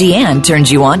week, Deanne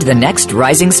turns you on to the next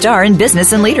rising star in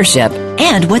business and leadership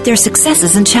and what their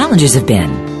successes and challenges have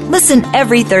been. Listen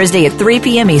every Thursday at 3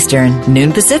 p.m. Eastern,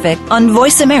 noon Pacific, on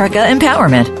Voice America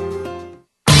Empowerment.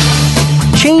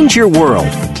 Change your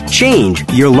world. Change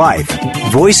your life.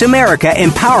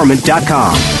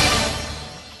 VoiceAmericaEmpowerment.com.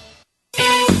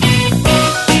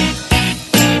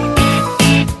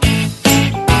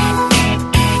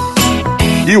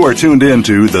 You are tuned in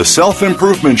to The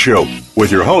Self-Improvement Show with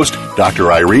your host,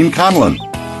 Dr. Irene Conlon.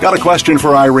 Got a question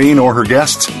for Irene or her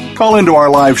guests? Call into our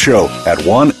live show at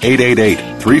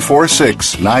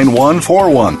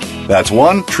 1-888-346-9141. That's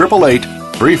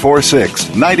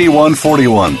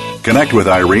 1-888-346-9141. Connect with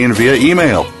Irene via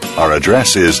email. Our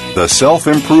address is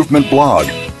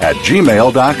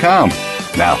theselfimprovementblog@gmail.com.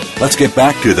 Now, let's get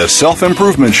back to The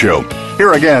Self-Improvement Show.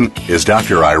 Here again is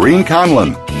Dr. Irene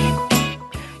Conlon.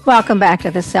 Welcome back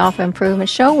to The Self-Improvement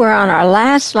Show. We're on our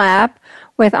last lap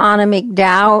with Annemiek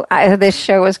Douw. This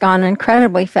show has gone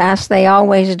incredibly fast. They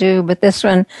always do, but this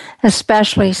one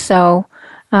especially so.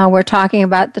 We're talking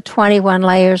about the 21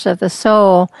 layers of the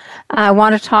soul. I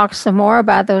want to talk some more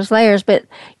about those layers, but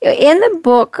in the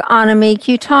book, Annemiek,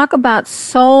 you talk about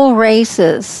soul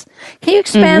races. Can you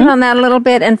expand on that a little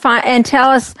bit and tell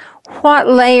us what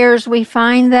layers we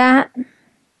find that?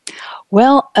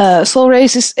 Well, soul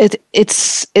races,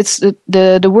 it's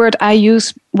the word I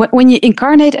use. When you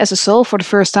incarnate as a soul for the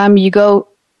first time, you go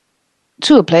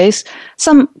to a place.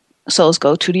 Some souls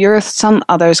go to the Earth, some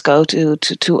others go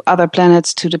to other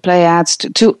planets, to the Pleiades,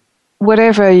 to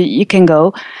wherever you can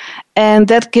go. And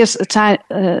that gives a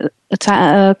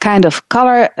kind of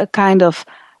color, a kind of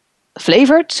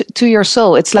flavor to your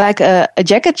soul. It's like a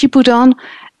jacket you put on,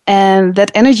 and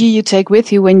that energy you take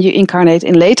with you when you incarnate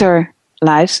in later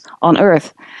lives on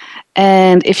Earth.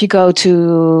 And if you go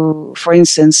to, for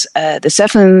instance, the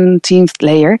 17th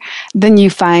layer, then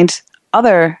you find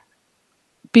other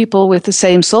people with the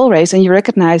same soul race, and you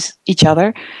recognize each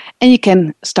other, and you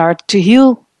can start to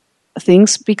heal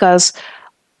things, because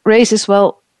races,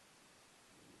 well,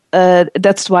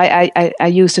 that's why I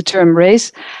use the term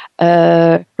race.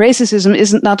 Racism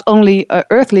isn't not only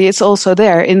earthly, it's also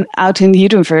there out in the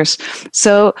universe.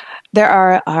 So there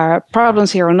are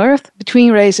problems here on Earth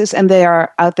between races, and they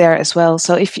are out there as well.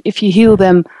 So if you heal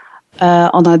them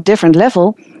on a different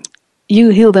level, you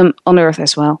heal them on Earth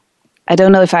as well. I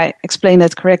don't know if I explained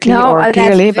that correctly or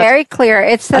clearly. No, that's very clear.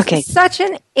 It's such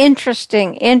an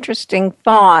interesting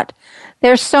thought.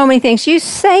 There's so many things. You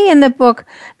say in the book,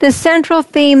 the central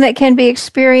theme that can be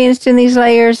experienced in these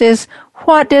layers is,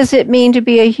 what does it mean to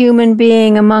be a human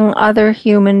being among other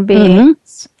human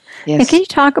beings? Mm-hmm. Yes. And can you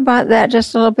talk about that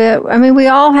just a little bit? I mean, we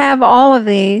all have all of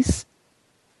these.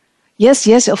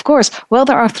 Yes, of course. Well,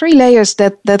 there are 3 layers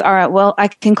that are, well, I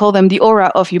can call them the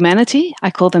aura of humanity. I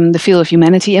call them the field of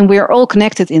humanity, and we are all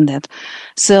connected in that.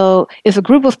 So if a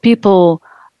group of people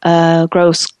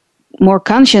grows more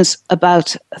conscious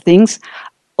about things,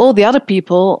 all the other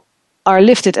people are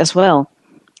lifted as well.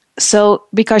 So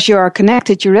because you are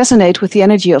connected, you resonate with the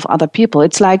energy of other people.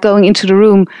 It's like going into the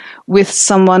room with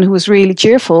someone who is really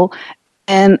cheerful,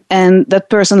 and that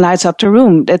person lights up the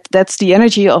room. That's the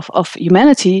energy of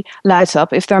humanity lights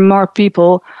up if there are more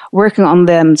people working on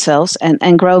themselves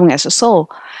and growing as a soul.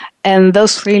 And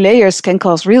those 3 layers can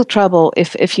cause real trouble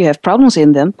if you have problems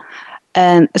in them,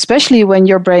 and especially when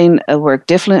your brains work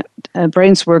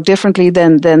differently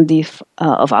than the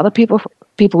of other people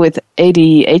with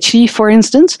ADHD, for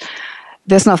instance.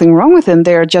 There's nothing wrong with them.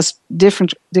 They're just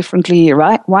differently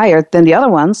wired than the other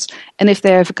ones. And if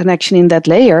they have a connection in that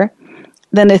layer,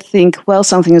 then they think, well,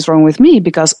 something is wrong with me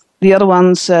because the other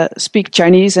ones speak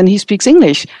Chinese and he speaks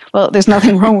English. Well, there's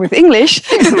nothing wrong with English.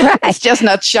 It's just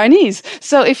not Chinese.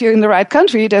 So if you're in the right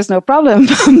country, there's no problem.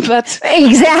 But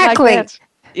exactly. Like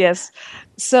yes.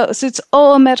 So it's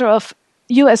all a matter of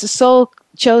you as a soul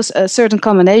chose a certain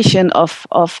combination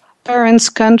of parents,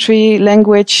 country,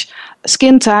 language,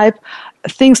 skin type,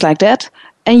 things like that.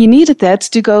 And you needed that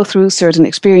to go through certain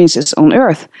experiences on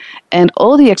Earth. And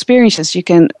all the experiences you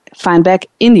can find back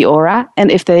in the aura.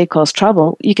 And if they cause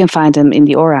trouble, you can find them in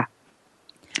the aura.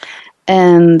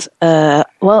 And,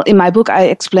 in my book, I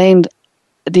explained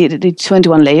the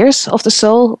 21 layers of the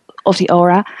soul, of the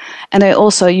aura. And I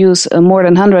also use more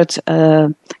than 100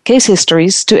 case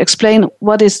histories to explain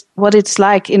what it's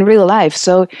like in real life.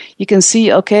 So you can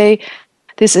see, okay,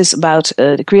 this is about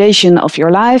the creation of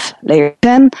your life, layer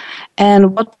 10,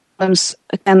 and what problems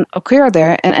can occur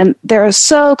there. And they're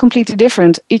so completely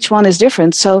different. Each one is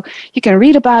different. So you can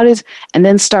read about it and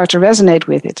then start to resonate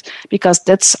with it. Because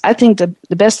that's, I think,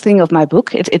 the best thing of my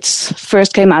book. It's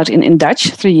first came out in Dutch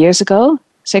 3 years ago.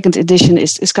 Second edition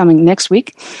is coming next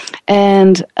week.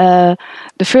 And the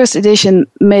first edition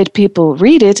made people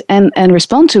read it and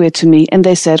respond to it to me. And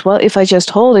they said, well, if I just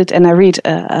hold it and I read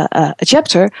a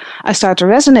chapter, I start to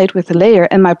resonate with the layer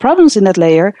and my problems in that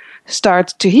layer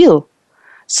start to heal.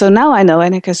 So now I know,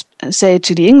 and I can say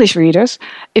to the English readers,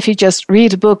 if you just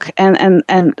read a book and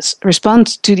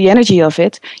respond to the energy of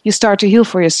it, you start to heal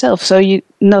for yourself. So you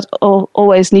not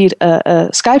always need a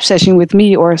Skype session with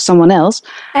me or someone else.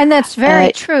 And that's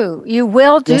very true. You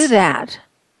will do that.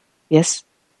 Yes.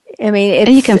 I mean,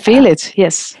 and you can feel it.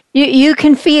 Yes. You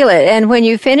can feel it. And when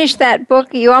you finish that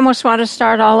book, you almost want to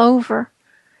start all over.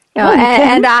 You know,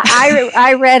 and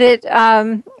I read it.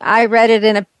 I read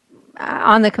it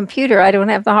on the computer. I don't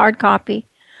have the hard copy.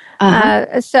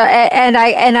 So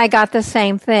I got the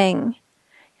same thing.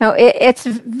 You know, it's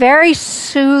very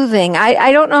soothing.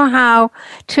 I don't know how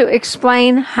to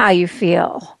explain how you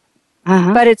feel,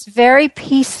 but it's very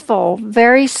peaceful,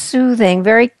 very soothing,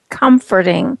 very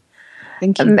comforting.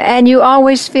 Thank you. And you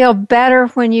always feel better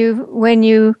when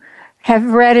you have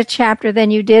read a chapter than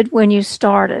you did when you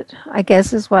started, I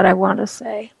guess is what I want to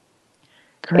say.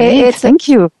 Great. Thank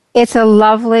you. It's a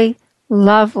lovely,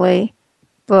 lovely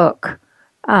book.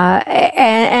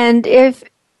 And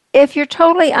if you're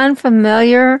totally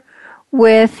unfamiliar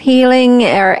with healing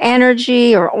or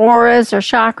energy or auras or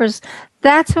chakras,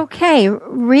 that's okay.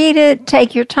 Read it,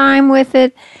 take your time with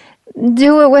it,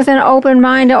 do it with an open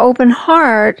mind, an open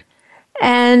heart,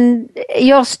 and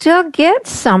you'll still get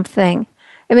something.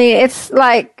 I mean, it's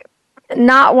like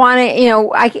not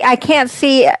wanting, I can't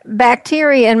see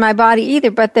bacteria in my body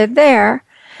either, but they're there.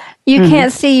 You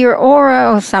can't see your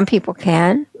aura. Oh, some people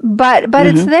can, but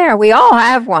it's there. We all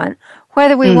have one,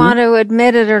 whether we want to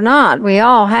admit it or not. We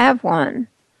all have one,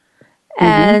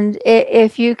 and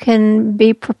if you can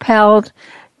be propelled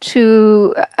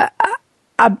to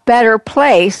a better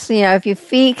place, if you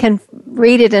can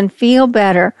read it and feel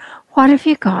better, what have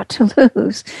you got to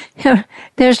lose?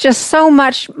 There's just so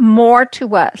much more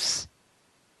to us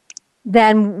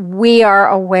than we are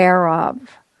aware of.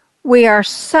 We are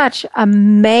such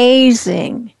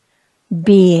amazing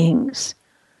beings.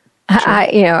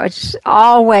 It just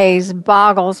always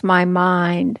boggles my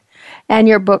mind. And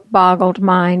your book boggled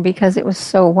mine because it was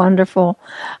so wonderful.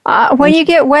 When you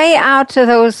get way out to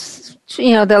those,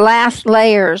 the last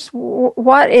layers,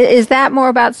 what is that more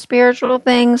about spiritual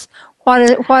things?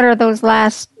 What are those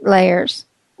last layers?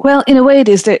 Well, in a way it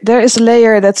is. There is a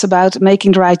layer that's about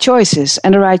making the right choices.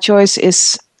 And the right choice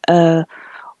is,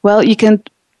 you can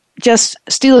just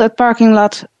steal that parking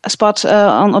lot spot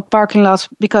on a parking lot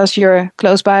because you're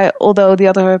close by, although the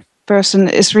other person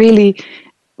is really,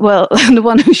 the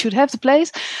one who should have the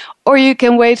place. Or you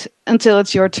can wait until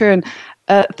it's your turn.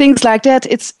 Things like that,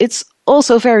 it's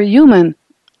also very human.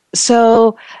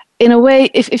 So in a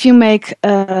way, if you make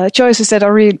choices that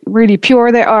are really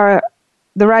pure, they are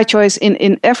the right choice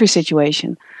in every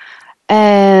situation.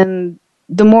 And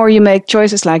the more you make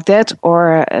choices like that,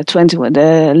 or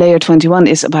the layer 21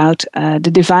 is about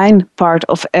the divine part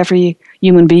of every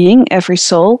human being, every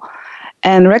soul,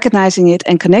 and recognizing it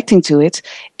and connecting to it.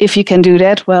 If you can do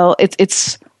that,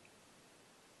 it's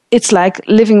it's like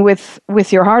living with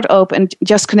your heart open,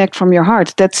 just connect from your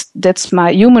heart. That's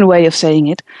my human way of saying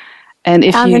it. And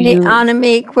if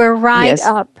Annemiek, we're right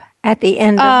up at the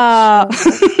end of the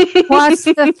show. What's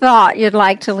the thought you'd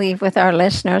like to leave with our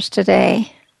listeners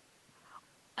today?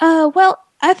 Well,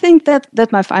 I think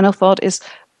that my final thought is,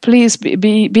 please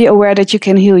be aware that you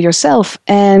can heal yourself,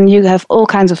 and you have all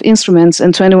kinds of instruments,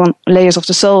 and 21 Layers of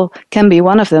the Soul can be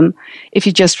one of them. If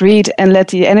you just read and let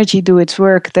the energy do its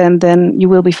work, then you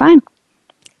will be fine.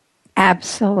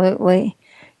 Absolutely.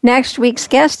 Next week's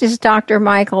guest is Dr.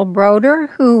 Michael Broder,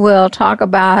 who will talk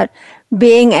about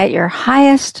being at your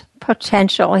highest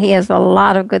potential. He has a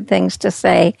lot of good things to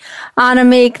say.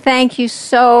 Annemiek, thank you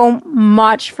so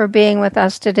much for being with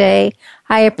us today.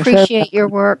 I appreciate your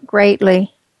work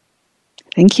greatly.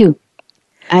 Thank you.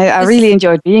 I really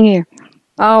enjoyed being here.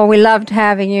 Oh, we loved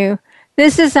having you.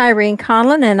 This is Irene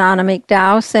Conlon and Annemiek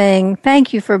Douw saying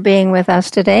thank you for being with us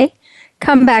today.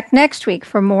 Come back next week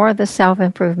for more of the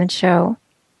Self-Improvement Show.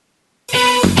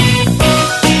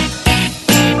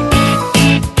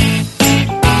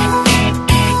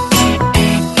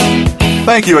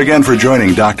 Thank you again for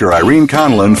joining Dr. Irene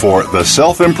Conlon for The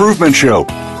Self-Improvement Show.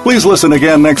 Please listen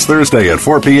again next Thursday at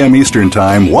 4 p.m. Eastern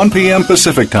Time, 1 p.m.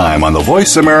 Pacific Time on the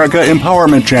Voice America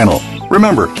Empowerment Channel.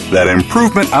 Remember that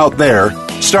improvement out there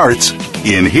starts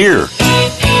in here.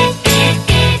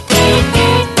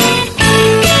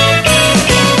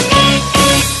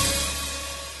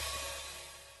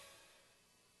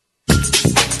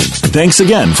 Thanks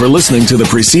again for listening to the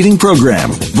preceding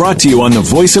program, brought to you on the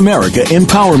Voice America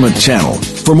Empowerment Channel.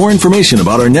 For more information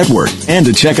about our network and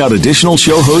to check out additional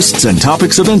show hosts and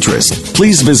topics of interest,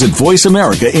 please visit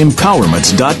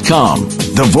voiceamericaempowerment.com.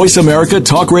 The Voice America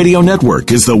Talk Radio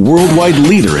Network is the worldwide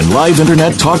leader in live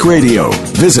Internet talk radio.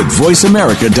 Visit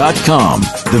voiceamerica.com.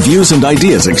 The views and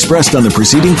ideas expressed on the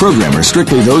preceding program are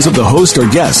strictly those of the host or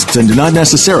guests and do not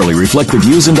necessarily reflect the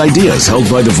views and ideas held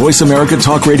by the Voice America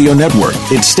Talk Radio Network,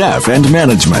 its staff, and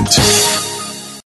management.